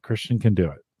 Nope, Christian can do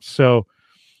it. So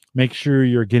make sure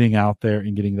you're getting out there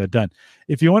and getting that done.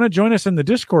 If you want to join us in the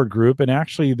Discord group, and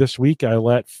actually this week I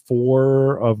let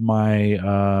 4 of my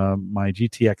my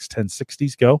GTX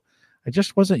 1060s go. I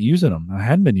just wasn't using them. I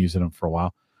hadn't been using them for a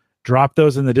while. dropped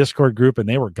those in the Discord group, and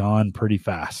they were gone pretty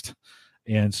fast.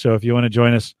 And so if you want to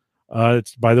join us,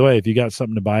 it's, by the way, if you got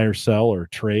something to buy or sell or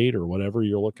trade or whatever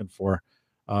you're looking for,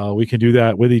 we can do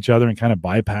that with each other and kind of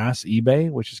bypass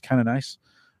eBay, which is kind of nice.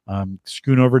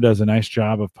 Schoonover does a nice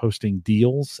job of posting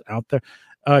deals out there.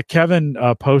 Kevin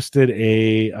posted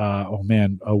a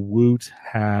Woot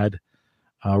had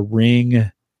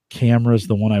Ring cameras,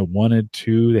 the one I wanted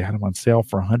to. They had them on sale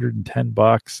for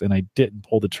 $110, and I didn't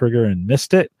pull the trigger and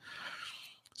missed it.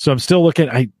 So I'm still looking.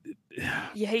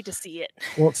 You hate to see it.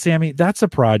 Well, Sammie, that's a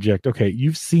project. Okay,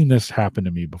 you've seen this happen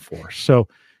to me before. So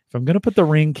if I'm going to put the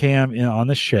Ring cam in on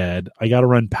the shed, I got to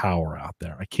run power out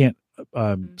there. I can't.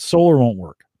 Solar won't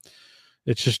work.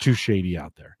 It's just too shady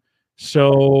out there.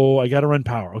 So I got to run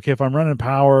power. Okay, if I'm running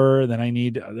power, then I'm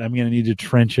going to need to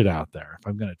trench it out there. If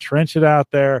I'm going to trench it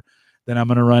out there, then I'm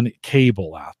going to run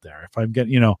cable out there. If I'm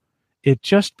getting, it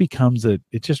just becomes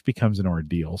an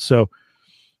ordeal. So,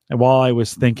 and while I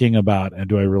was thinking about, and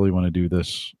do I really want to do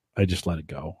this? I just let it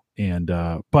go. And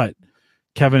but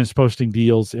Kevin is posting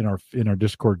deals in our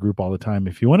Discord group all the time.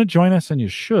 If you want to join us, and you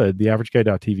should,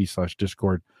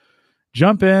 theaverageguy.tv/Discord.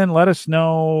 Jump in, let us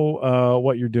know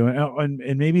what you're doing,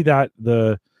 and maybe that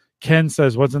the Ken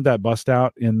says wasn't that bust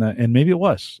out and maybe it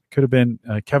was. Could have been.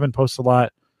 Kevin posts a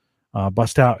lot.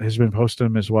 Bust out has been posting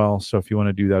them as well. So if you want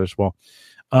to do that as well,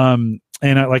 and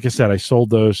like I said, I sold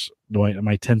those my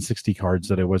 1060 cards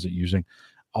that I wasn't using.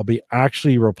 I'll be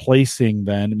actually replacing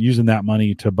then using that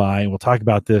money to buy. We'll talk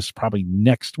about this probably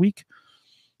next week.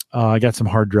 I got some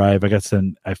hard drive. I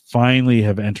finally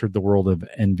have entered the world of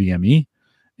NVMe.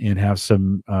 And have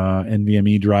some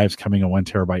NVMe drives coming, a 1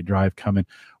 terabyte drive coming.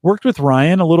 Worked with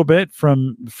Ryan a little bit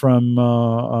from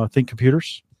Think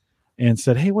Computers, and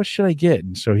said, "Hey, what should I get?"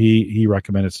 And so he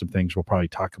recommended some things. We'll probably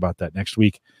talk about that next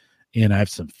week. And I have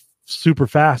some super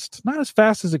fast, not as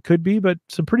fast as it could be, but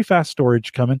some pretty fast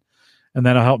storage coming, and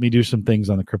that'll help me do some things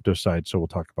on the crypto side. So we'll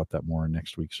talk about that more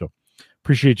next week. So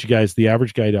appreciate you guys.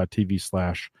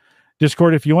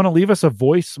 theaverageguy.tv/Discord. If you want to leave us a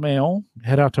voicemail,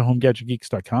 head out to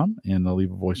homegadgetgeeks.com and they'll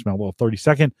leave a voicemail, a little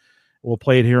 30-second. We'll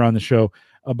play it here on the show.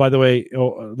 By the way,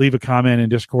 leave a comment in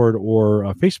Discord or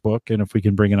Facebook, and if we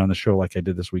can bring it on the show like I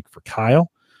did this week for Kyle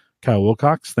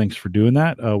Wilcox, thanks for doing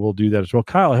that. We'll do that as well.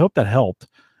 Kyle, I hope that helped.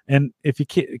 And if you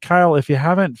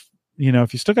haven't,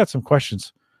 if you still got some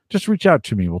questions, just reach out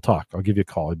to me. We'll talk. I'll give you a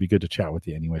call. It'd be good to chat with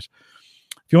you anyways.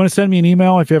 If you want to send me an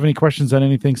email, if you have any questions on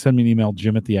anything, send me an email,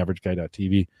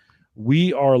 jim@theaverageguy.tv.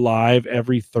 We are live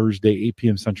every Thursday, 8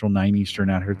 p.m. Central, 9 Eastern,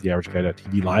 out here at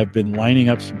theaverageguy.tv live. Been lining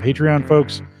up some Patreon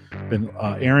folks.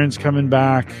 Aaron's coming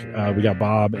back. We got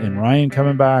Bob and Ryan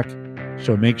coming back.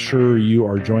 So make sure you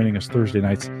are joining us Thursday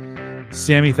nights.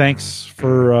 Sammie, thanks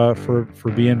for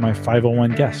being my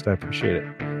 501 guest. I appreciate it.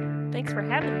 Thanks for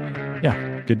having me.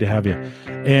 Yeah, good to have you.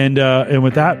 And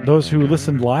with that, those who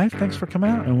listened live, thanks for coming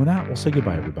out. And with that, we'll say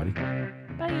goodbye, everybody.